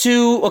get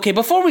to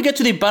before we get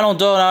to the Ballon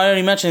d'Or, I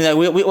already mentioned that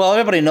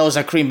everybody knows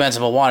that Karim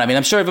Benzema won. I mean,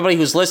 I'm sure everybody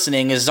who's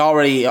listening is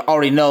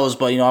already knows,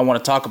 but I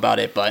want to talk about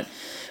it, but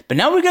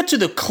now we get to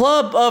the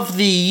Club of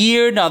the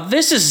Year. Now,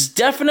 this is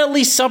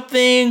definitely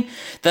something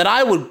that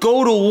I would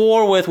go to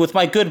war with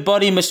my good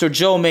buddy, Mr.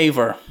 Joe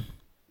Maver.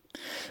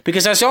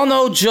 Because as y'all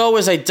know, Joe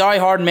is a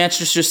diehard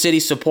Manchester City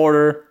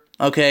supporter,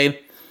 okay?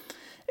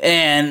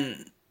 And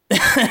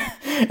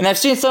and I've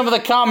seen some of the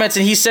comments,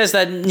 and he says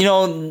that,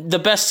 the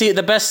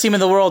best team in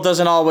the world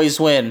doesn't always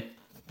win.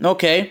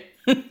 Okay.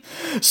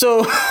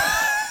 So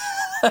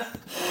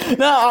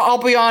no, I'll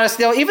be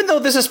honest. Even though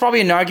this is probably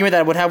an argument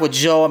that I would have with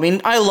Joe, I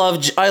mean, I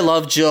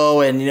love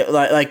Joe, and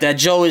like that.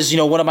 Joe is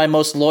one of my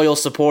most loyal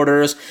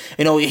supporters.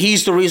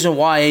 He's the reason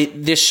why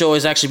this show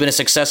has actually been a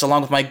success,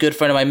 along with my good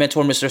friend and my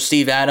mentor, Mr.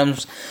 Steve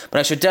Adams. But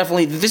I should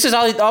definitely. This is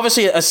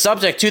obviously a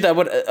subject too that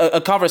would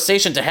a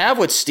conversation to have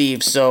with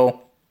Steve.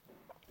 So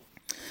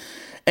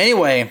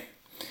anyway.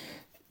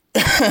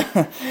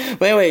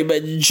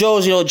 But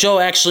Joe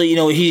actually,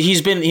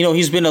 he's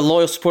been a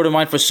loyal supporter of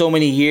mine for so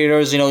many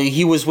years.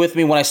 He was with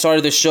me when I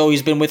started the show.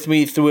 He's been with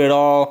me through it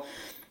all,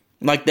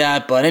 like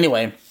that. But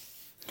anyway,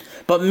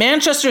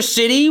 Manchester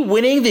City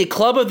winning the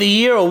Club of the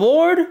Year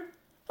award?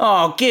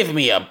 Oh, give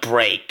me a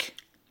break.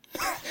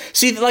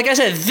 See, like I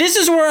said, this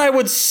is where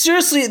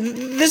this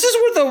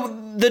is where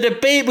the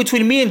debate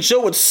between me and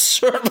Joe would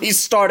certainly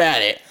start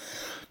at it,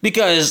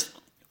 because.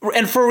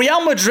 And for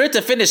Real Madrid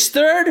to finish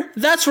third,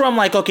 that's where I'm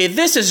like, okay,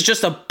 this is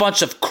just a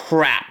bunch of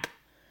crap.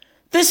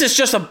 This is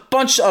just a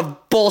bunch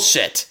of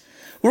bullshit.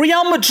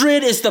 Real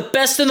Madrid is the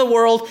best in the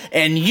world,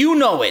 and you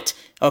know it.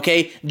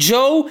 Okay,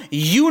 Joe,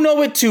 you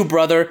know it too,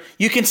 brother.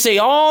 You can say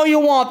all you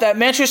want that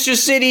Manchester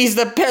City is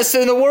the best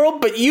in the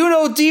world, but you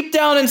know deep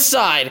down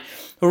inside,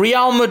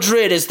 Real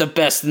Madrid is the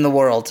best in the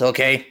world,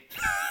 okay?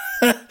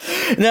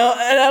 Now,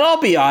 and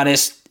I'll be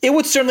honest, it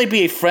would certainly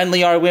be a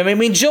friendly argument. I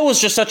mean, Joe is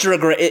just such a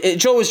great.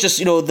 Joe is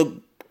just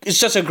it's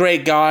just a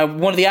great guy,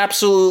 one of the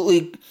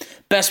absolutely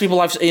best people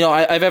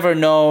I've ever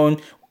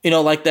known.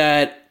 Like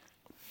that.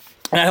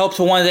 And I hope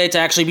to one day to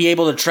actually be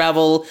able to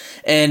travel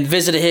and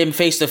visit him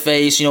face to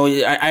face. You know,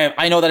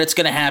 I know that it's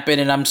going to happen,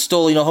 and I'm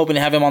still, you know, hoping to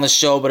have him on the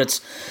show. But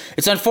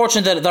it's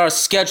unfortunate that our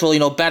schedule,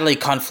 you know, badly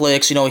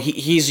conflicts. You know,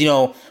 he's you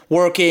know,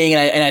 working,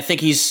 and I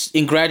think he's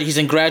in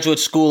graduate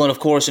school, and of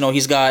course, you know,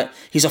 he's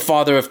a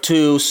father of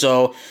two.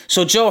 So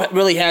Joe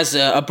really has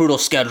a brutal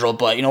schedule.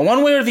 But you know,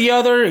 one way or the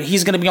other,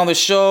 he's going to be on the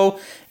show.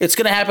 It's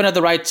going to happen at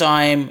the right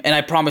time, and I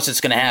promise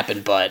it's going to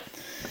happen. But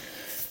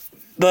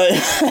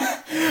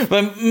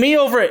me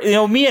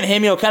and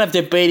him, you know, kind of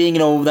debating, you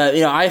know, that,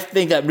 you know, I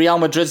think that Real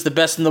Madrid's the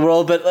best in the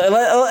world, but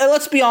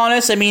let's be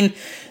honest. I mean,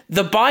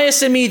 the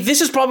bias in me, this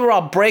is probably where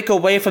I'll break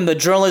away from the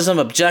journalism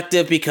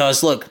objective,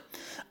 because look,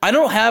 I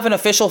don't have an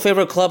official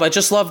favorite club. I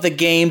just love the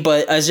game,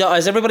 but as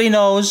everybody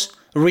knows,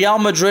 Real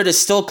Madrid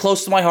is still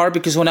close to my heart,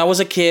 because when I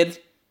was a kid,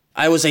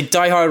 I was a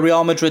diehard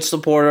Real Madrid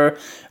supporter.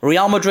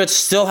 Real Madrid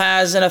still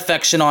has an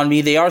affection on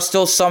me. They are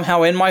still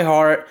somehow in my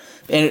heart.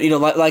 And, you know,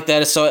 like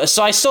that. So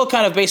I still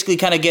kind of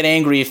get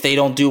angry if they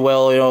don't do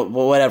well, you know,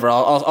 whatever.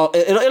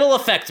 It'll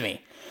affect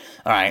me.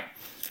 All right.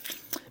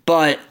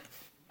 But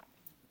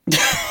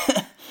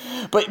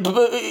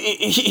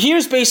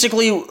here's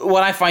basically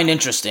what I find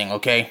interesting,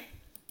 okay?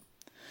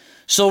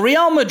 So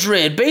Real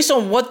Madrid, based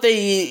on what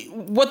they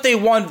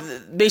won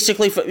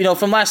basically, you know,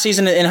 from last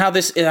season and how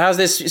this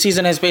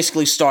season has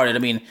basically started. I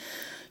mean,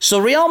 so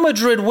Real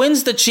Madrid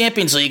wins the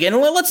Champions League, and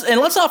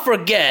let's not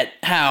forget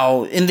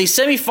how in the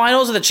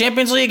semifinals of the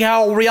Champions League,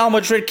 how Real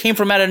Madrid came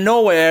from out of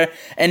nowhere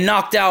and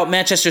knocked out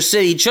Manchester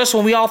City just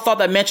when we all thought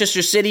that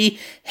Manchester City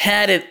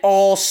had it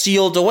all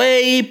sealed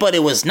away, but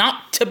it was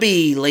not to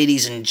be,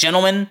 ladies and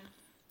gentlemen.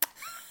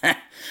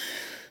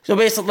 So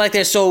basically like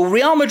this, so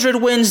Real Madrid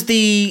wins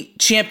the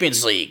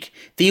Champions League.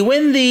 They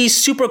win the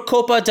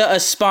Supercopa de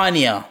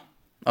España,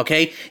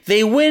 okay?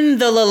 They win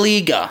the La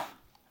Liga,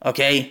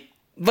 okay?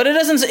 But it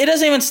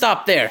doesn't even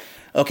stop there,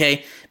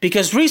 okay?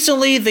 Because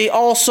recently they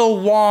also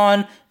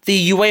won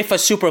the UEFA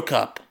Super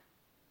Cup.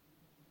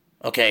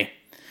 Okay.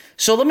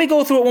 So let me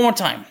go through it one more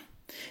time.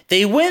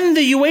 They win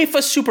the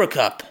UEFA Super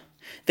Cup.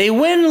 They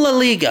win La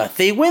Liga.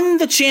 They win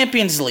the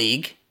Champions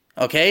League,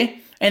 okay?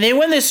 And they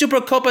win the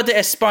Supercopa de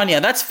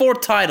España. That's 4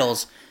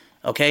 titles,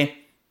 okay?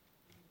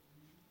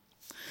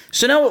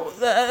 So now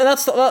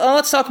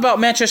let's talk about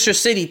Manchester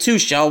City too,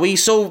 shall we?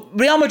 So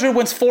Real Madrid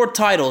wins 4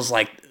 titles,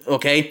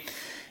 okay?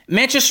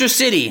 Manchester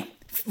City,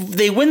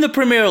 they win the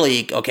Premier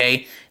League,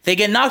 okay? They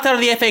get knocked out of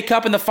the FA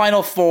Cup in the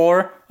Final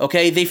Four,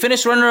 okay? They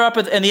finish runner-up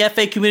in the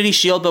FA Community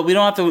Shield, but we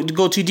don't have to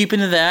go too deep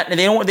into that. And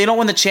they don't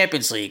win the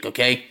Champions League,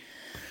 okay?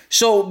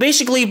 So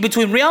basically,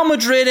 between Real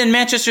Madrid and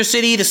Manchester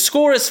City, the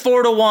score is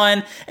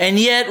 4-1, and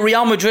yet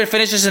Real Madrid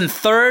finishes in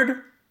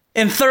third,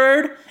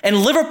 and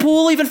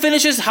Liverpool even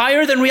finishes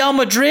higher than Real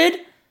Madrid?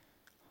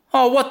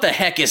 Oh, what the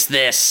heck is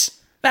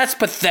this? That's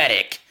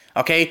pathetic.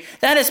 Okay,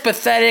 that is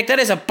pathetic. That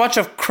is a bunch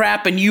of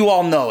crap, and you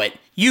all know it.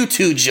 You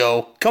too,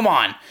 Joe. Come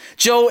on,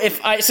 Joe.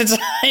 Since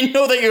I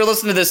know that you're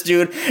listening to this,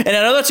 dude, and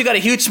I know that you got a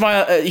huge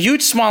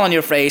smile on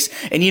your face,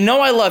 and you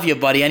know I love you,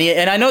 buddy,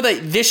 and I know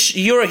that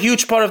you're a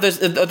huge part of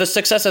the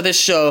success of this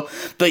show.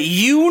 But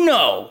you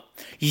know,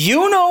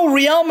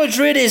 Real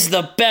Madrid is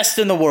the best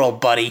in the world,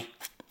 buddy.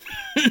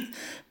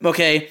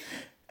 Okay.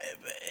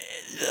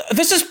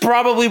 This is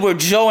probably where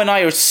Joe and I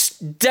are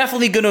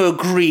definitely going to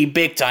agree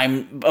big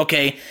time.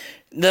 Okay.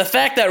 The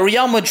fact that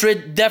Real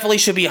Madrid definitely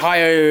should be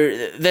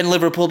higher than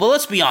Liverpool, but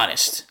let's be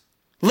honest.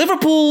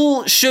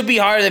 Liverpool should be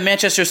higher than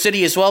Manchester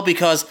City as well,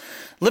 because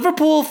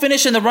Liverpool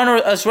finished in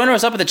as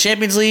runners-up in the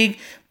Champions League,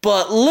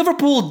 but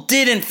Liverpool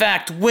did in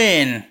fact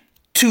win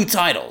 2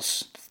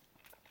 titles.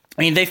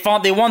 I mean, they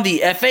won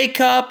the FA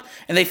Cup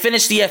and they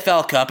finished the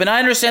FL Cup, and I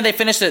understand they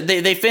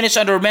finished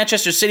under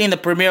Manchester City in the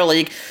Premier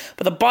League,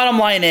 but the bottom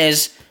line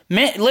is,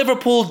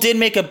 Liverpool did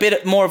make a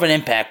bit more of an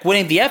impact,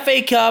 winning the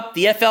FA Cup,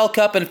 the FL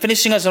Cup, and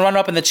finishing as a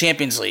runner-up in the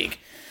Champions League.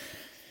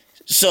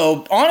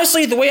 So,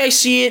 honestly, the way I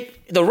see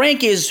it, the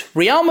rank is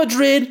Real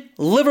Madrid,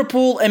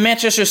 Liverpool, and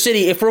Manchester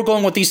City if we're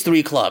going with these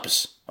 3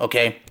 clubs,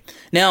 okay?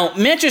 Now,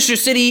 Manchester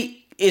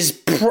City is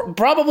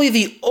probably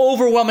the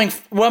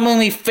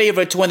overwhelmingly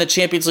favorite to win the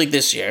Champions League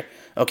this year,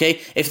 okay?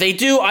 If they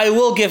do, I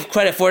will give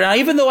credit for it. Now,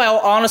 even though I'll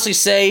honestly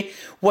say,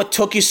 what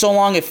took you so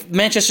long? If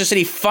Manchester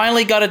City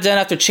finally got it done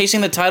after chasing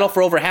the title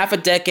for over half a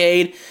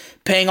decade,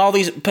 paying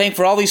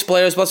for all these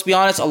players, let's be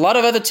honest, a lot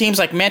of other teams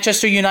like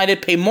Manchester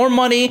United pay more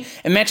money,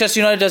 and Manchester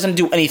United doesn't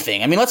do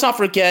anything. I mean, let's not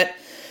forget,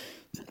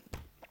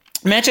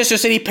 Manchester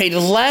City paid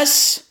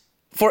less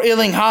for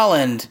Erling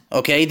Haaland,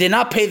 okay? Did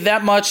not pay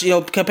that much,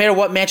 compared to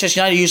what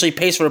Manchester United usually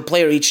pays for a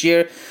player each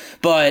year,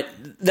 but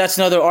that's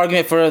another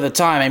argument for another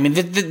time. I mean,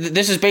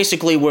 this is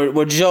basically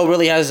where Joe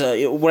really has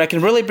where I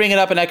can really bring it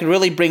up and I can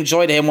really bring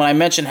joy to him when I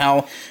mention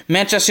how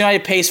Manchester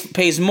United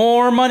pays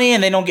more money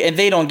and they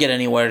don't get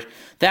anywhere.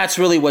 That's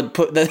really what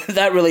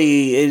that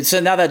really. So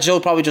now that Joe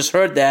probably just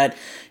heard that,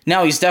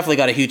 now he's definitely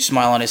got a huge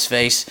smile on his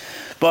face.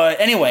 But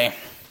anyway,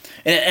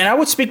 and I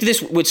would speak to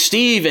this with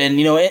Steve,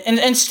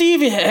 and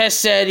Steve has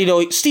said,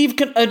 Steve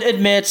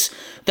admits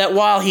that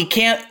while he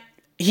can't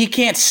he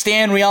can't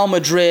stand Real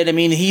Madrid. I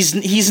mean,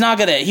 he's not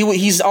gonna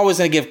he's always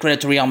gonna give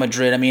credit to Real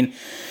Madrid. I mean,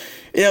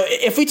 you know,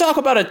 if we talk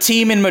about a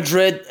team in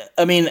Madrid,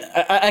 I mean,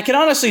 I can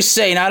honestly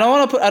say, and I don't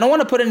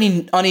want to put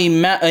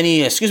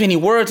any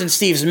words in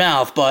Steve's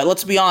mouth, but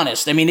let's be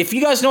honest. I mean, if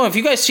you guys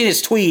seen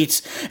his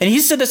tweets, and he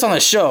said this on the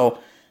show,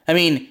 I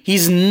mean,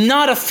 he's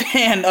not a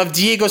fan of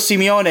Diego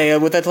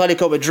Simeone with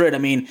Atletico Madrid. I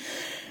mean.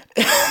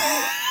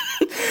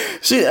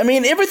 See, I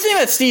mean, everything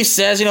that Steve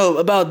says, you know,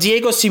 about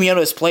Diego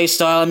Simeone's play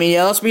style, I mean,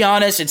 yeah, let's be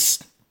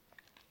honest,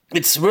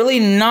 it's really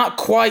not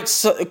quite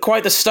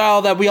the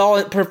style that we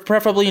all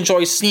preferably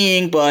enjoy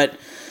seeing, but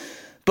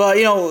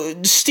you know,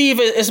 Steve,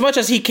 as much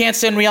as he can't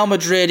stand Real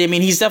Madrid, I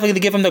mean, he's definitely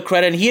going to give him the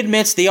credit, and he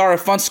admits they are a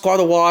fun squad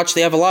to watch,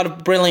 they have a lot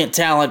of brilliant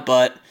talent,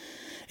 but,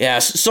 yeah,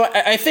 so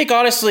I think,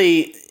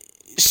 honestly,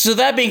 so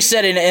that being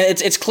said, and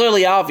it's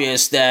clearly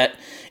obvious that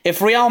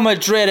if Real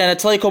Madrid and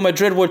Atletico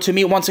Madrid were to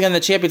meet once again in the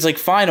Champions League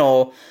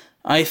final,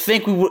 I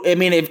think we would. I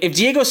mean, if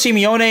Diego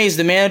Simeone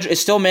is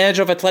still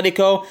manager of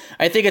Atletico,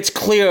 I think it's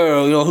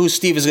clear, you know, who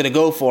Steve is going to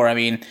go for. I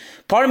mean,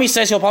 part of me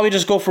says he'll probably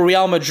just go for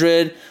Real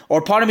Madrid,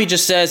 or part of me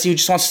just says he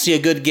just wants to see a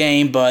good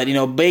game. But you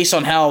know, based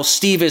on how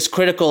Steve is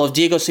critical of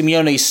Diego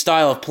Simeone's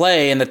style of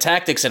play and the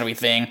tactics and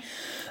everything,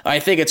 I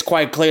think it's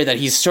quite clear that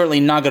he's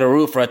certainly not going to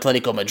root for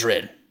Atletico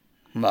Madrid.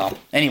 Well,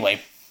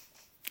 anyway,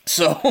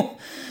 so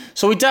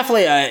we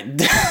definitely,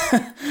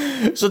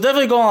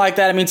 definitely going like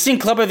that. I mean, seeing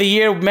Club of the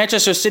Year,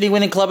 Manchester City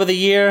winning Club of the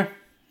Year.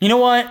 You know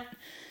what?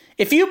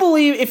 If you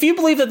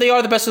believe that they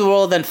are the best in the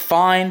world, then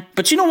fine.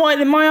 But you know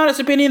what? In my honest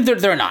opinion,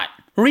 they're not.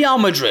 Real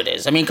Madrid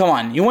is. I mean, come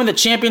on. You win the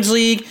Champions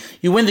League,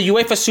 you win the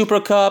UEFA Super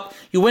Cup,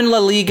 you win La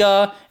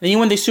Liga, then you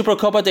win the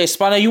Supercopa de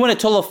España. You win a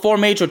total of 4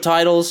 major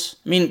titles.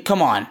 I mean,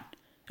 come on.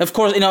 Of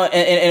course, you know,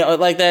 and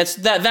like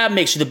that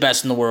makes you the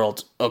best in the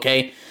world.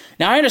 Okay.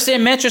 Now, I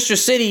understand Manchester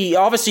City,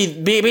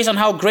 obviously, based on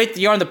how great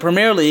they are in the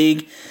Premier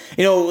League,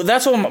 you know,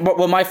 that's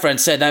what my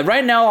friend said. That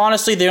right now,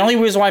 honestly, the only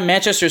reason why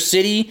Manchester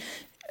City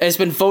has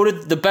been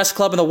voted the best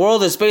club in the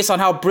world is based on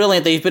how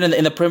brilliant they've been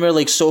in the Premier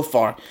League so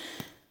far.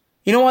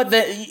 You know what?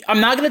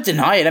 I'm not going to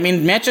deny it. I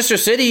mean, Manchester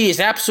City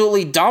is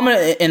absolutely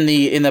dominant in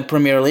the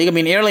Premier League. I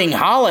mean, Erling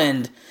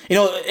Haaland, you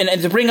know,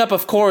 and to bring up,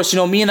 of course, you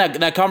know, me and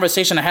that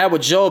conversation I had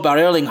with Joe about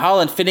Erling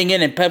Haaland fitting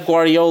in Pep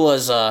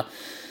Guardiola's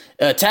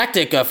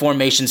tactic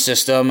formation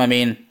system. I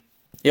mean,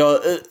 you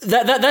know,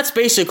 that's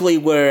basically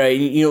where,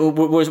 you know,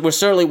 we're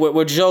certainly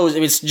where Joe's. I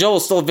mean, Joe will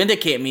still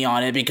vindicate me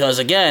on it because,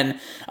 again,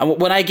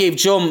 when I gave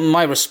Joe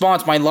my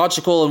response, my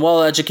logical and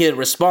well-educated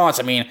response,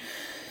 I mean,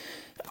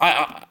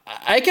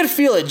 I could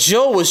feel it.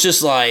 Joe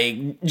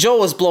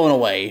was blown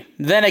away.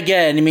 Then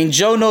again, I mean,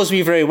 Joe knows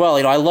me very well.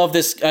 You know, I love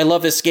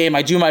this game.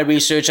 I do my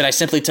research, and I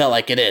simply tell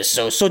like it is.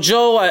 So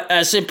Joe,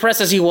 as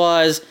impressed as he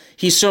was,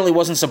 he certainly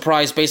wasn't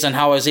surprised based on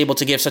how I was able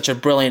to give such a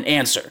brilliant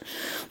answer.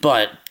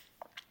 But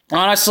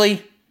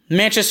honestly,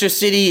 Manchester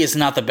City is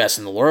not the best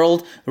in the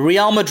world.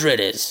 Real Madrid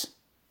is.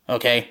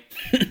 Okay?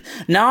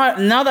 now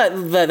that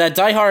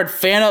diehard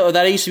fan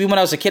that I used to be when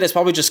I was a kid has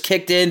probably just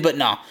kicked in, but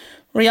no.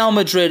 Real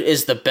Madrid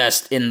is the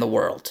best in the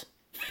world.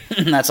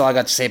 That's all I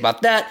got to say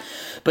about that.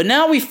 But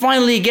now we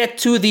finally get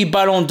to the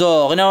Ballon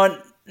d'Or. You know,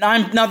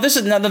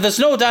 there's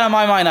no doubt in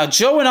my mind. Now,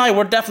 Joe and I,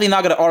 we're definitely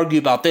not going to argue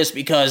about this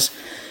because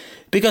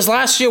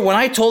last year when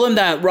I told him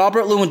that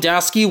Robert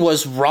Lewandowski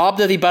was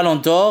robbed of the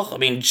Ballon d'Or, I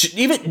mean,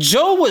 even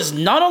Joe was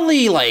not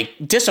only like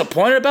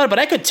disappointed about it, but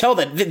I could tell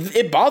that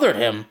it bothered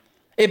him.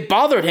 It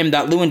bothered him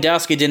that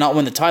Lewandowski did not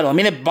win the title. I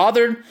mean, it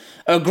bothered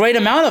a great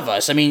amount of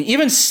us. I mean,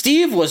 even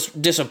Steve was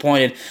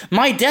disappointed.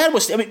 My dad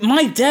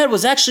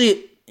was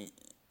actually,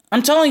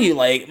 I'm telling you,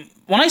 like,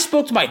 when I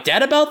spoke to my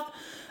dad about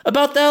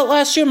that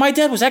last year, my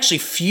dad was actually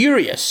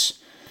furious.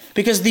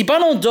 Because the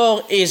Ballon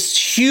d'Or is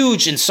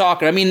huge in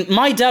soccer. I mean,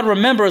 my dad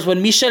remembers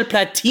when Michel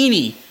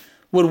Platini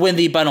had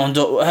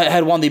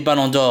won the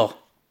Ballon d'Or.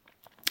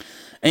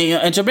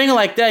 And to bring it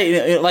like that,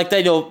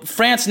 you know,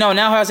 France now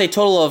has a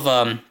total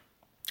of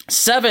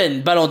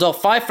 7 Ballon d'Or.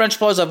 5 French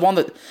players have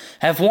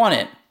won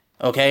it.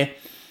 Okay,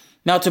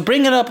 now to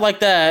bring it up like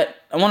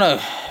that, I want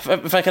to,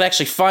 if I could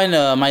actually find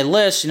my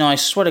list. You know, I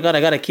swear to God,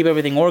 I got to keep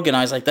everything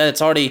organized like that.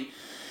 It's already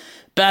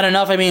bad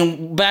enough. I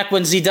mean, back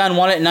when Zidane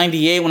won it in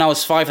 '98, when I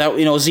was 5, that,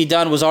 you know,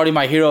 Zidane was already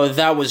my hero.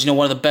 That was, you know,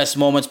 one of the best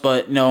moments.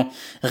 But you know,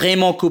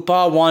 Raymond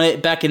Kopa won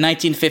it back in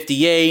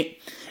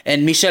 1958,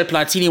 and Michel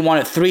Platini won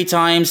it 3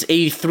 times: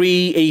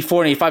 83,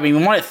 84, and 85. I mean,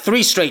 he won it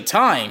 3 straight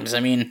times. I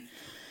mean.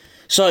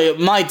 So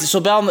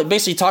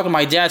basically talking to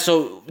my dad.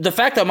 So the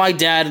fact that my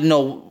dad, you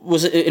know,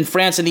 was in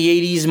France in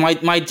the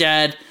 80s, my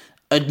dad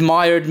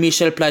admired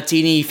Michel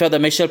Platini. He felt that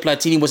Michel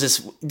Platini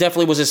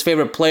definitely was his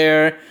favorite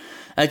player,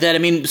 like that. I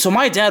mean, so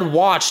my dad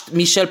watched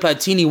Michel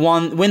Platini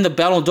win the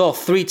Ballon d'Or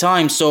 3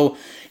 times. So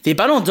the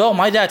Ballon d'Or,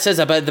 my dad says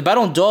that the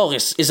Ballon d'Or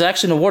is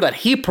actually an award that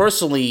he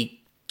personally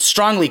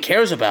strongly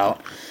cares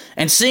about.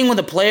 And seeing when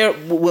a player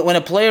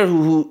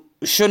who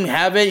shouldn't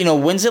have it, you know,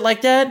 wins it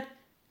like that.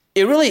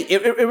 It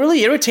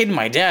really irritated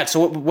my dad.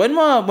 So when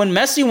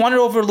Messi won it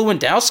over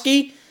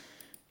Lewandowski,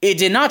 it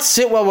did not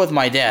sit well with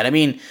my dad. I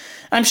mean,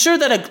 I'm sure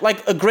that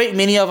a great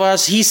many of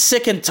us, he's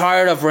sick and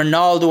tired of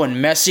Ronaldo and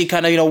Messi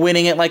kind of,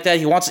 winning it like that.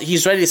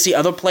 He's ready to see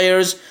other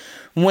players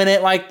win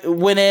it,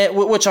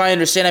 which I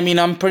understand. I mean,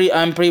 I'm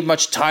pretty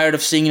much tired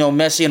of seeing,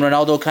 Messi and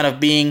Ronaldo kind of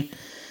being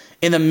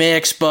in the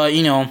mix, but,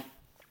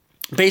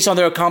 based on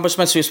their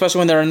accomplishments, especially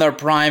when they're in their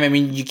prime, I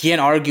mean, you can't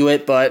argue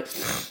it, but...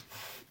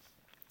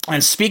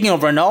 And speaking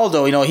of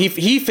Ronaldo,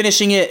 he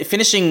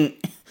finishing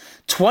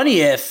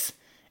 20th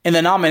in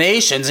the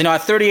nominations, at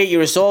 38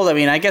 years old, I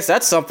mean, I guess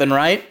that's something,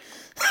 right?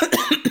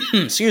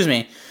 Excuse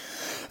me.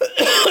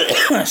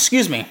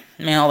 Excuse me.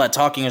 Man, all that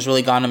talking has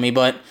really gone to me,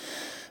 but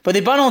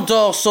the Ballon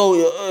d'Or,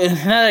 so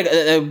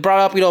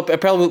brought up,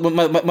 apparently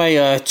with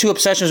my two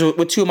obsessions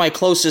with two of my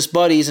closest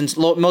buddies and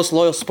most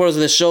loyal supporters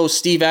of the show,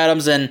 Steve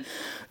Adams and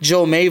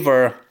Joe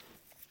Maver.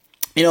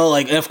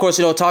 Of course,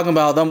 talking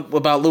about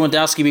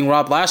Lewandowski being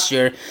robbed last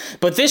year.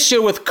 But this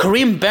year with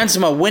Karim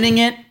Benzema winning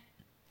it,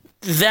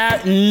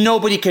 that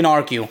nobody can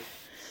argue.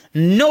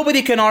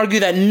 Nobody can argue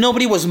that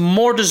nobody was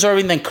more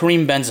deserving than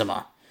Karim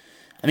Benzema.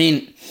 I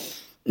mean,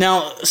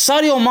 now,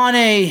 Sadio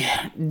Mane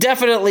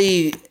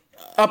definitely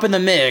up in the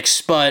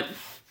mix, but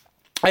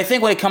I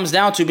think what it comes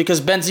down to, because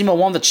Benzema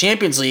won the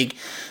Champions League,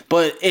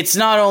 but it's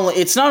not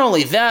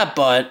only that,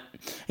 but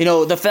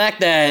the fact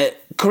that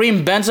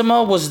Karim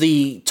Benzema was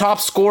the top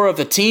scorer of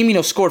the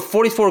team, scored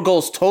 44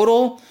 goals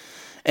total,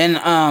 and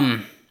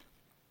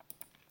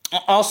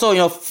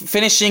also,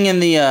 finishing in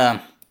the,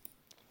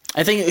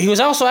 I think he was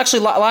also actually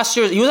last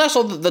year, he was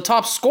also the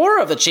top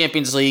scorer of the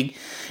Champions League.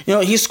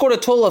 He scored a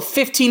total of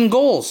 15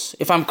 goals,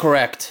 if I'm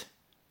correct.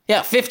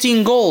 Yeah,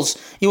 15 goals.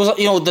 He was,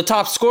 the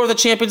top scorer of the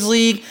Champions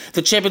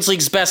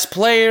League's best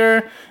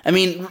player. I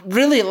mean,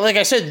 really, like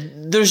I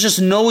said, there's just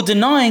no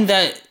denying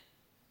that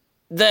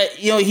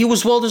he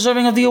was well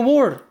deserving of the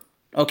award.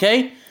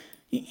 Okay?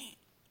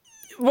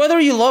 Whether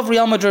you love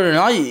Real Madrid or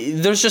not,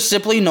 there's just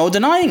simply no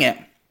denying it.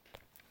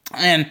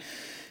 And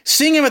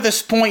seeing him at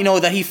this point,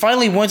 that he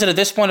finally wins it at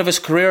this point of his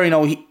career,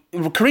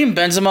 Karim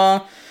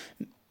Benzema,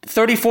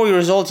 34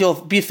 years old,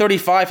 he'll be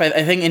 35, I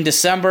think, in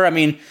December. I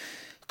mean,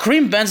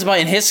 Karim Benzema,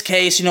 in his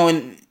case,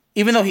 and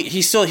even though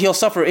he'll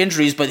suffer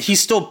injuries, but he's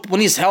still,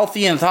 when he's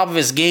healthy and on top of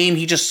his game,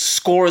 he just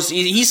scores.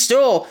 He's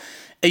still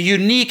a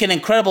unique and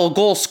incredible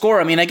goal scorer.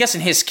 I mean, I guess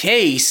in his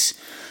case,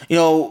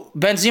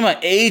 Benzema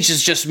age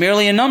is just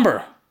merely a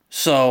number.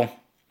 So,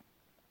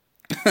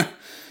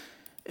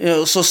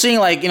 so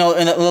seeing in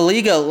the La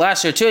Liga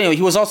last year too,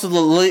 he was also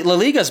La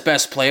Liga's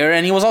best player,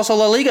 and he was also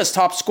La Liga's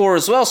top scorer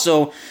as well.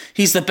 So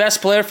he's the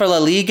best player for La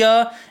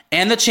Liga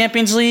and the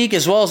Champions League,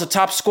 as well as the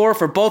top scorer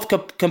for both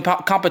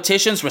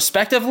competitions,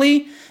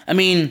 respectively. I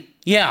mean,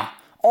 yeah.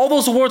 All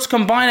those awards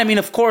combined, I mean,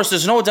 of course,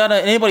 there's no doubt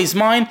in anybody's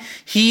mind,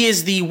 he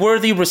is the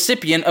worthy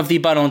recipient of the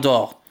Ballon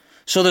d'Or.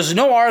 So there's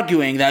no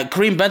arguing that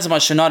Karim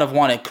Benzema should not have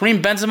won it.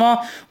 Karim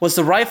Benzema was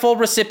the rightful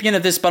recipient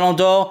of this Ballon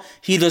d'Or.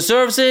 He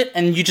deserves it,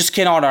 and you just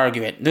cannot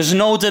argue it. There's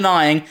no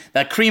denying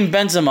that Karim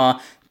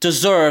Benzema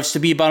deserves to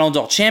be Ballon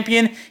d'Or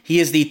champion. He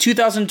is the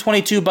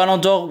 2022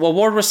 Ballon d'Or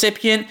award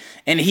recipient,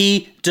 and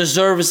he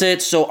deserves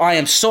it. So I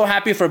am so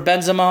happy for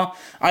Benzema.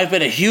 I've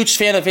been a huge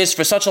fan of his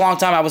for such a long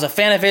time. I was a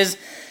fan of his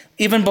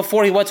even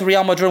before he went to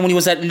Real Madrid, when he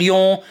was at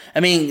Lyon. I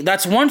mean,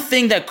 that's one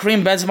thing that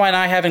Karim Benzema and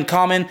I have in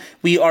common.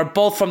 We are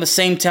both from the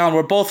same town.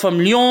 We're both from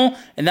Lyon,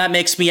 and that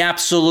makes me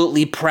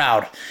absolutely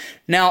proud.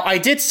 Now, I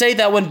did say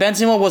that when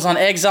Benzema was on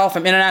exile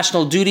from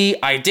international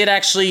duty, I did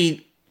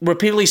actually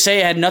repeatedly say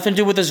it had nothing to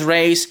do with his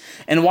race.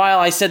 And while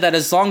I said that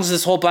as long as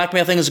this whole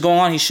blackmail thing is going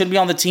on, he should be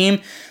on the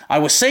team, I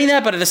was saying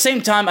that, but at the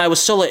same time, I was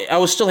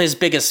still his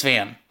biggest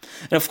fan.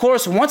 And of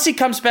course, once he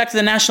comes back to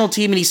the national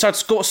team and he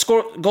starts goal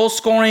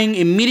scoring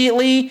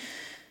immediately,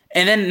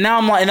 and then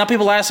now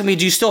people are asking me,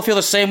 do you still feel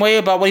the same way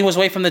about when he was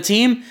away from the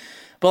team?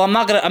 Well, I'm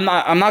not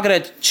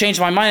gonna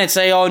change my mind and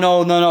say, oh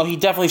no, he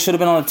definitely should have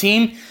been on the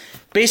team.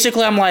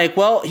 Basically, I'm like,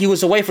 well, he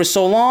was away for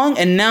so long,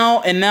 and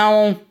now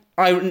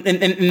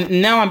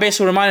I'm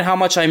basically reminded how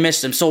much I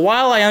missed him. So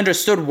while I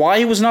understood why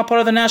he was not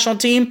part of the national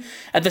team,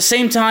 at the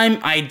same time,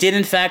 I did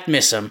in fact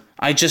miss him.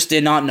 I just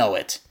did not know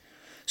it.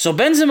 So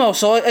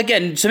Benzema,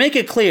 again, to make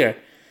it clear,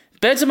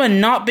 Benzema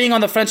not being on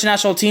the French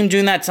national team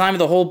during that time of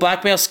the whole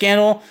blackmail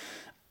scandal,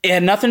 it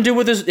had nothing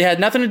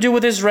to do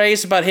with his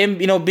race, about him,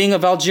 being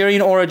of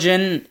Algerian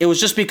origin. It was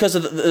just because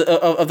of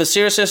the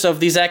seriousness of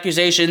these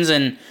accusations,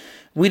 and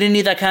we didn't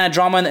need that kind of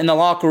drama in the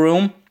locker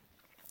room.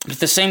 But at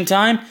the same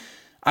time,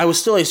 I was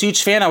still a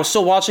huge fan. I was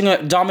still watching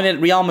a dominant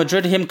Real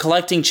Madrid, him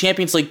collecting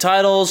Champions League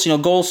titles,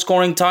 goal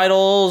scoring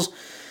titles,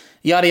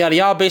 yada, yada,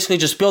 yada, basically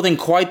just building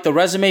quite the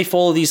resume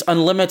full of these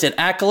unlimited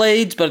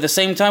accolades. But at the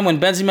same time, when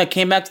Benzema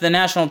came back to the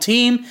national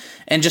team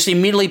and just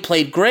immediately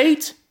played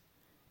great,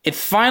 it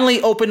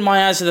finally opened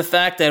my eyes to the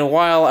fact that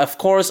while, of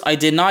course, I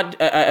did not,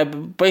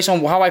 based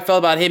on how I felt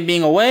about him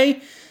being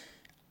away,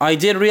 I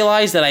did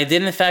realize that I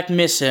did in fact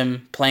miss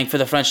him playing for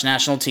the French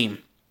national team.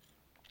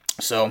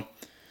 So,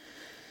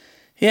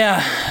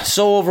 yeah,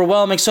 so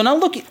overwhelming. So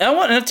now I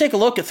want to take a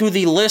look through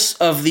the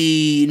list of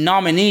the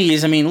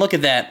nominees. I mean, look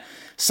at that.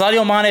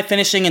 Sadio Mane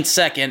finishing in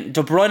second,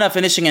 De Bruyne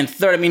finishing in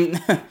third. I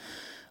mean,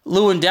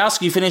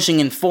 Lewandowski finishing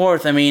in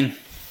 4th. I mean,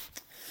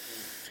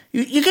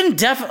 you can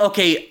definitely...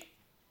 Okay,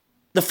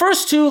 the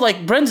first two,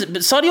 like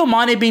Sadio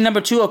Mane being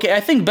number 2, okay, I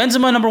think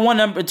Benzema number 1,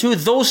 number 2,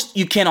 those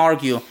you can't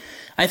argue.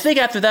 I think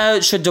after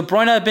that, should De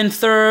Bruyne have been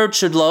 3rd?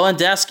 Should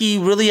Lewandowski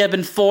really have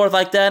been 4th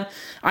like that?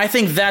 I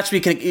think that's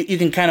where you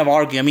can kind of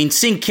argue. I mean,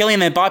 seeing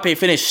Kylian Mbappe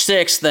finish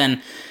 6th,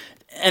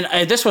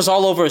 and this was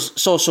all over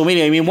social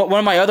media. I mean, one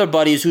of my other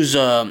buddies who's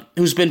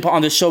been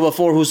on the show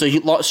before, who's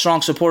a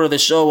strong supporter of the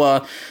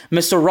show,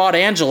 Mr. Rod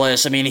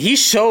Angeles, I mean, he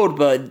showed,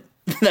 but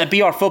that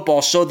BR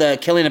Football showed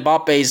that Kylian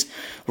Mbappe's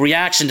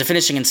reaction to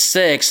finishing in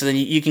 6th, and then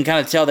you can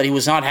kind of tell that he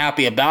was not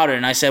happy about it.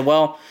 And I said,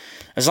 well,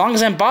 as long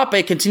as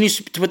Mbappe continues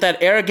with that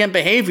arrogant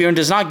behavior and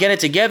does not get it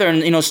together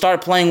and,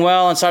 start playing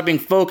well and start being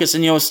focused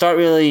and, start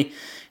really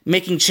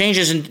making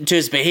changes into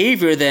his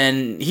behavior,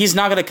 then he's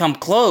not going to come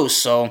close.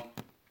 So,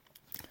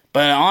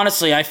 but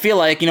honestly, I feel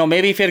like,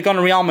 maybe if he had gone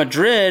to Real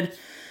Madrid,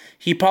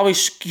 he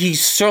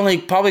certainly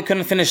couldn't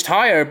have finished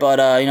higher, but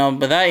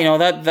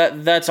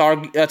that's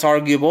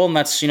arguable, and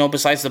that's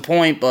besides the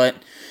point. But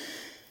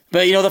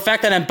the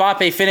fact that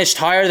Mbappe finished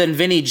higher than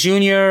Vinny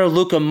Jr.,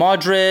 Luka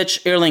Modric,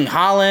 Erling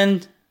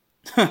Haaland,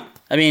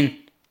 I mean,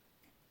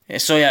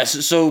 so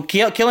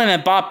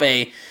Kylian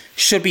Mbappe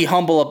should be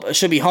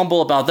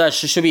humble about that.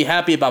 Should be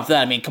happy about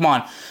that. I mean, come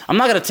on, I'm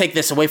not gonna take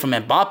this away from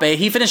Mbappe.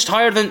 He finished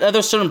higher than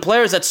other certain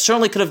players that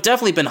certainly could have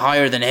definitely been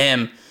higher than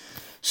him.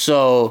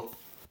 So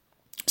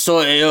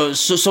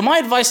my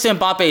advice to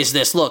Mbappe is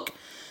this: look,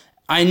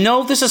 I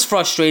know this is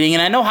frustrating,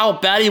 and I know how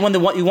bad you want to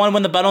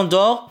win the Ballon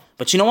d'Or,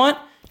 but you know what?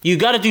 You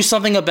got to do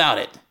something about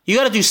it. You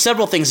got to do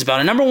several things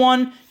about it. Number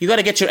 1, you got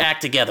to get your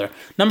act together.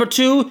 Number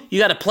 2, you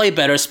got to play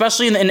better,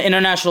 especially in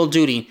international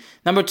duty.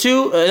 Number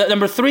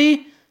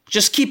 3,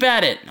 just keep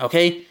at it,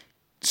 okay?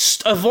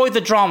 Avoid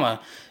the drama.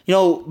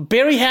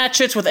 Bury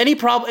hatchets with any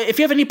problem. If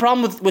you have any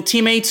problem with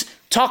teammates,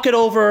 talk it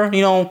over,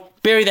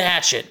 bury the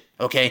hatchet,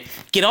 okay?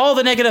 Get all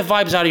the negative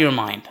vibes out of your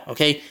mind,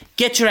 okay?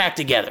 Get your act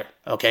together,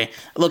 okay?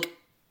 Look,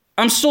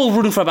 I'm still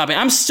rooting for Mbappe.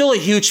 I'm still a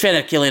huge fan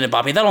of Kylian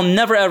Mbappe. That'll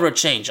never ever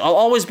change. I'll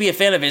always be a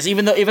fan of his,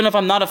 even if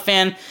I'm not a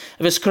fan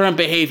of his current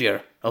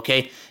behavior.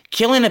 Okay,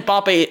 Kylian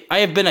Mbappe, I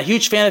have been a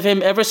huge fan of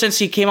him ever since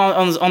he came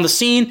on the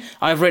scene.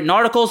 I've written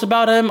articles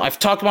about him. I've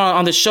talked about it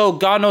on the show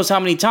God knows how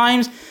many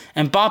times.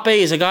 Mbappe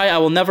is a guy I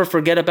will never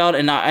forget about,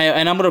 and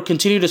I'm going to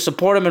continue to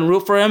support him and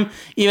root for him,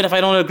 even if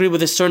I don't agree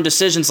with his certain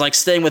decisions, like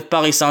staying with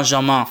Paris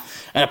Saint-Germain.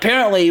 And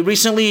apparently,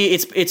 recently,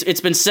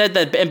 it's been said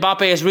that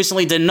Mbappe has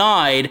recently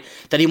denied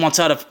that he wants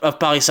out of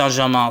Paris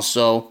Saint-Germain.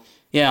 So,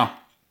 yeah,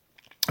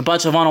 a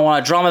bunch of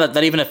on-and-on drama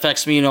that even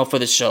affects me, for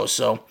this show.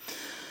 So,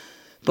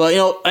 but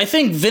I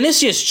think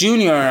Vinicius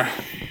Jr.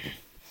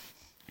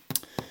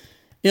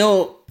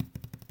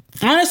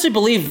 I honestly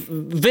believe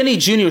Vinny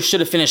Jr. should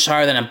have finished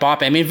higher than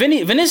Mbappe. I mean,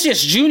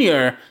 Vinicius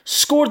Jr.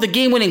 scored the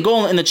game-winning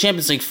goal in the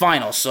Champions League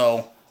final,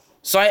 so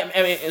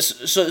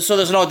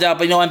there's no doubt.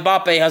 But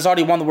Mbappe has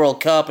already won the World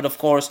Cup, and of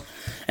course,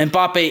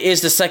 Mbappe is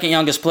the second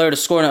youngest player to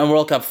score in a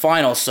World Cup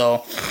final.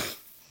 So,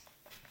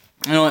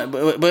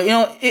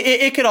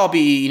 it could all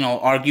be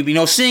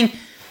argued. Seeing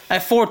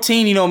at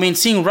 14,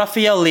 seeing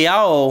Rafael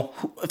Leao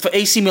for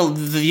AC Milan,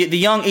 the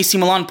young AC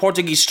Milan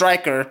Portuguese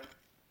striker,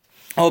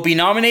 be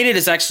nominated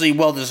is actually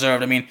well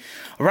deserved. I mean,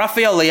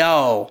 Rafael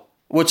Leao,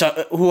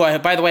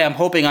 by the way, I'm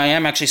hoping I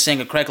am actually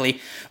saying it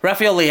correctly.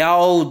 Rafael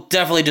Leao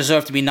definitely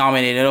deserved to be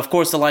nominated. Of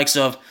course, the likes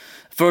of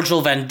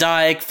Virgil van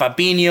Dijk,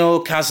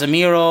 Fabinho,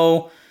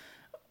 Casemiro,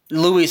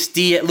 Luis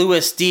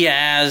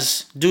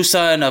Diaz,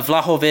 Dusan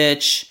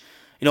Vlahovic,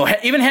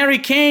 even Harry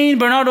Kane,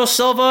 Bernardo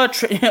Silva,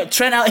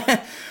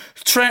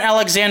 Trent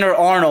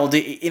Alexander-Arnold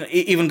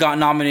even got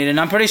nominated, and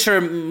I'm pretty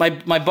sure my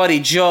buddy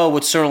Joe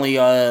would certainly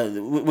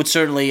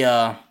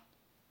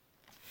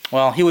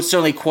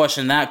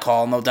question that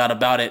call, no doubt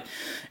about it.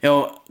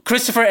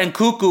 Christopher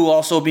Nkunku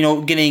also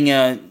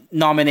getting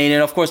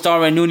nominated. Of course,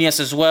 Darwin Núñez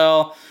as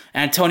well,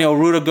 Antonio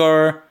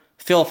Rudiger,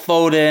 Phil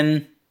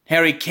Foden,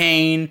 Harry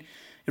Kane,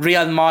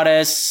 Riyad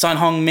Mahrez, Son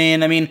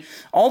Heung-min. I mean,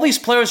 all these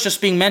players just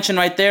being mentioned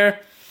right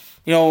there.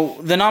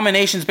 The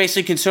nominations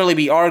basically can certainly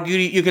be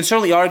argued. You can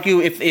certainly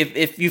argue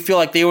if you feel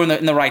like they were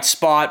in the right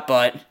spot,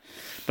 but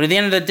at the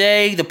end of the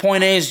day, the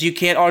point is you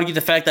can't argue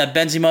the fact that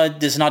Benzema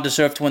does not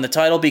deserve to win the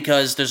title,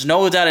 because there's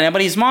no doubt in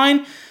anybody's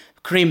mind,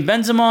 Karim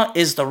Benzema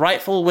is the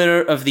rightful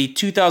winner of the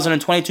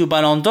 2022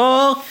 Ballon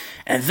d'Or,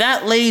 and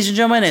that, ladies and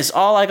gentlemen, is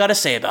all I got to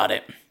say about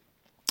it.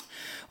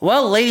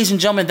 Well, ladies and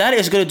gentlemen, that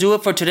is going to do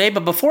it for today.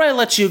 But before I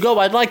let you go,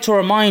 I'd like to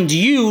remind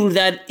you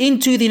that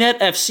Into the Net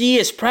FC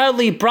is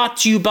proudly brought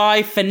to you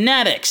by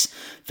Fanatics.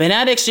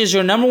 Fanatics is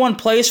your number one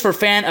place for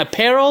fan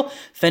apparel.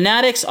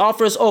 Fanatics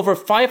offers over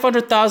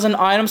 500,000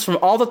 items from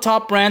all the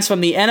top brands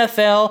from the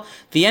NFL,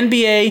 the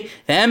NBA,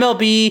 the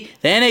MLB,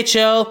 the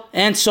NHL,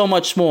 and so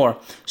much more.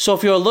 So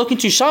if you're looking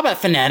to shop at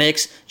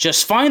Fanatics,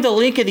 just find the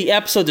link in the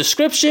episode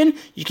description.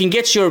 You can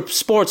get your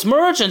sports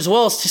merch as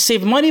well as to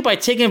save money by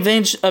taking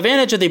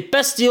advantage of the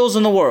best deals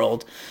in the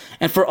world.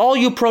 And for all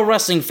you pro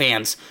wrestling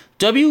fans,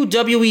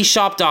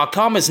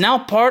 WWEshop.com is now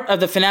part of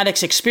the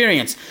Fanatics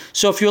experience.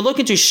 So if you're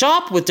looking to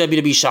shop with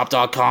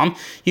WWEshop.com,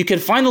 you can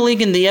find the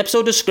link in the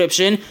episode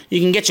description. You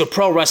can get your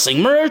pro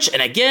wrestling merch,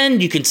 and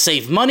again, you can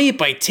save money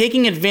by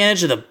taking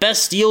advantage of the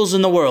best deals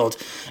in the world.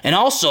 And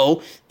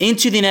also,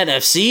 Into the Net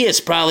FC is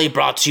proudly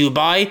brought to you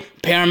by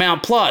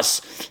Paramount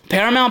Plus.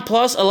 Paramount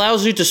Plus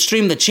allows you to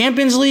stream the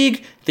Champions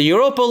League, the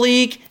Europa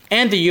League,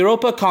 and the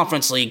Europa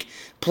Conference League.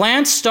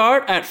 Plans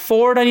start at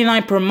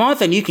 $4.99 per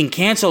month, and you can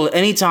cancel at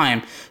any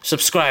time.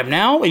 Subscribe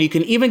now, and you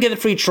can even get a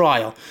free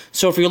trial.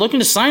 So if you're looking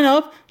to sign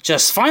up,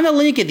 just find the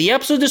link in the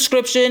episode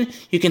description.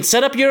 You can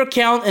set up your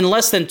account in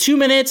less than 2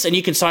 minutes, and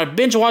you can start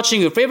binge watching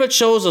your favorite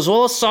shows as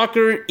well as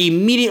soccer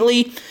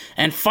immediately.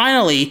 And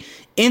finally,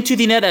 Into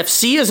the Net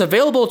FC is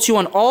available to you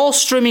on all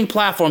streaming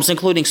platforms,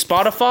 including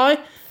Spotify,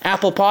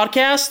 Apple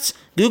Podcasts,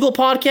 Google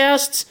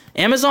Podcasts,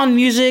 Amazon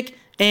Music,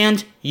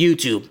 and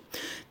YouTube.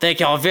 Thank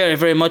y'all very,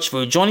 very much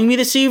for joining me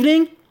this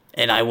evening,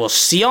 and I will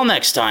see y'all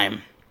next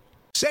time.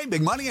 Save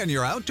big money on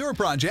your outdoor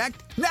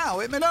project now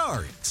at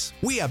Menards.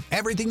 We have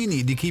everything you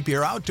need to keep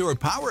your outdoor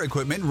power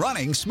equipment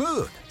running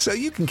smooth, so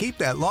you can keep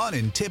that lawn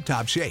in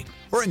tip-top shape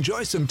or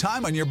enjoy some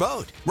time on your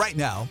boat. Right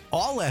now,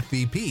 all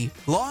FVP,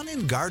 lawn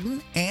and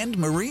garden, and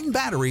marine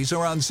batteries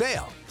are on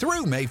sale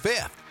through May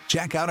 5th.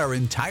 Check out our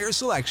entire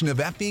selection of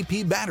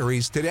FVP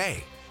batteries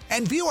today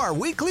and view our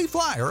weekly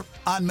flyer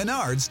on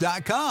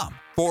Menards.com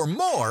for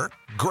more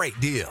great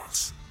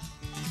deals.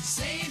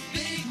 Save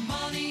big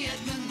money at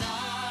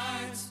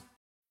Menards.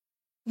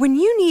 When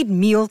you need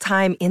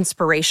mealtime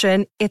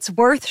inspiration, it's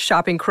worth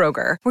shopping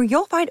Kroger, where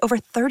you'll find over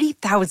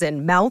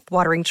 30,000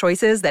 mouth-watering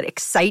choices that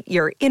excite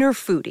your inner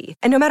foodie.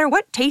 And no matter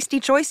what tasty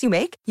choice you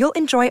make, you'll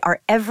enjoy our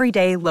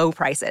everyday low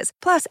prices,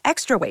 plus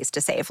extra ways to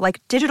save,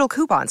 like digital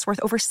coupons worth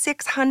over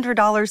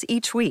 $600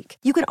 each week.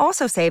 You can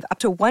also save up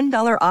to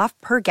 $1 off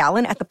per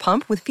gallon at the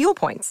pump with fuel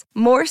points.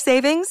 More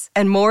savings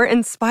and more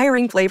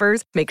inspiring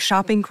flavors make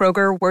shopping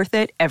Kroger worth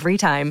it every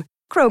time.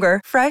 Kroger,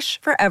 fresh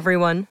for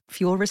everyone.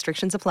 Fuel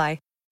restrictions apply.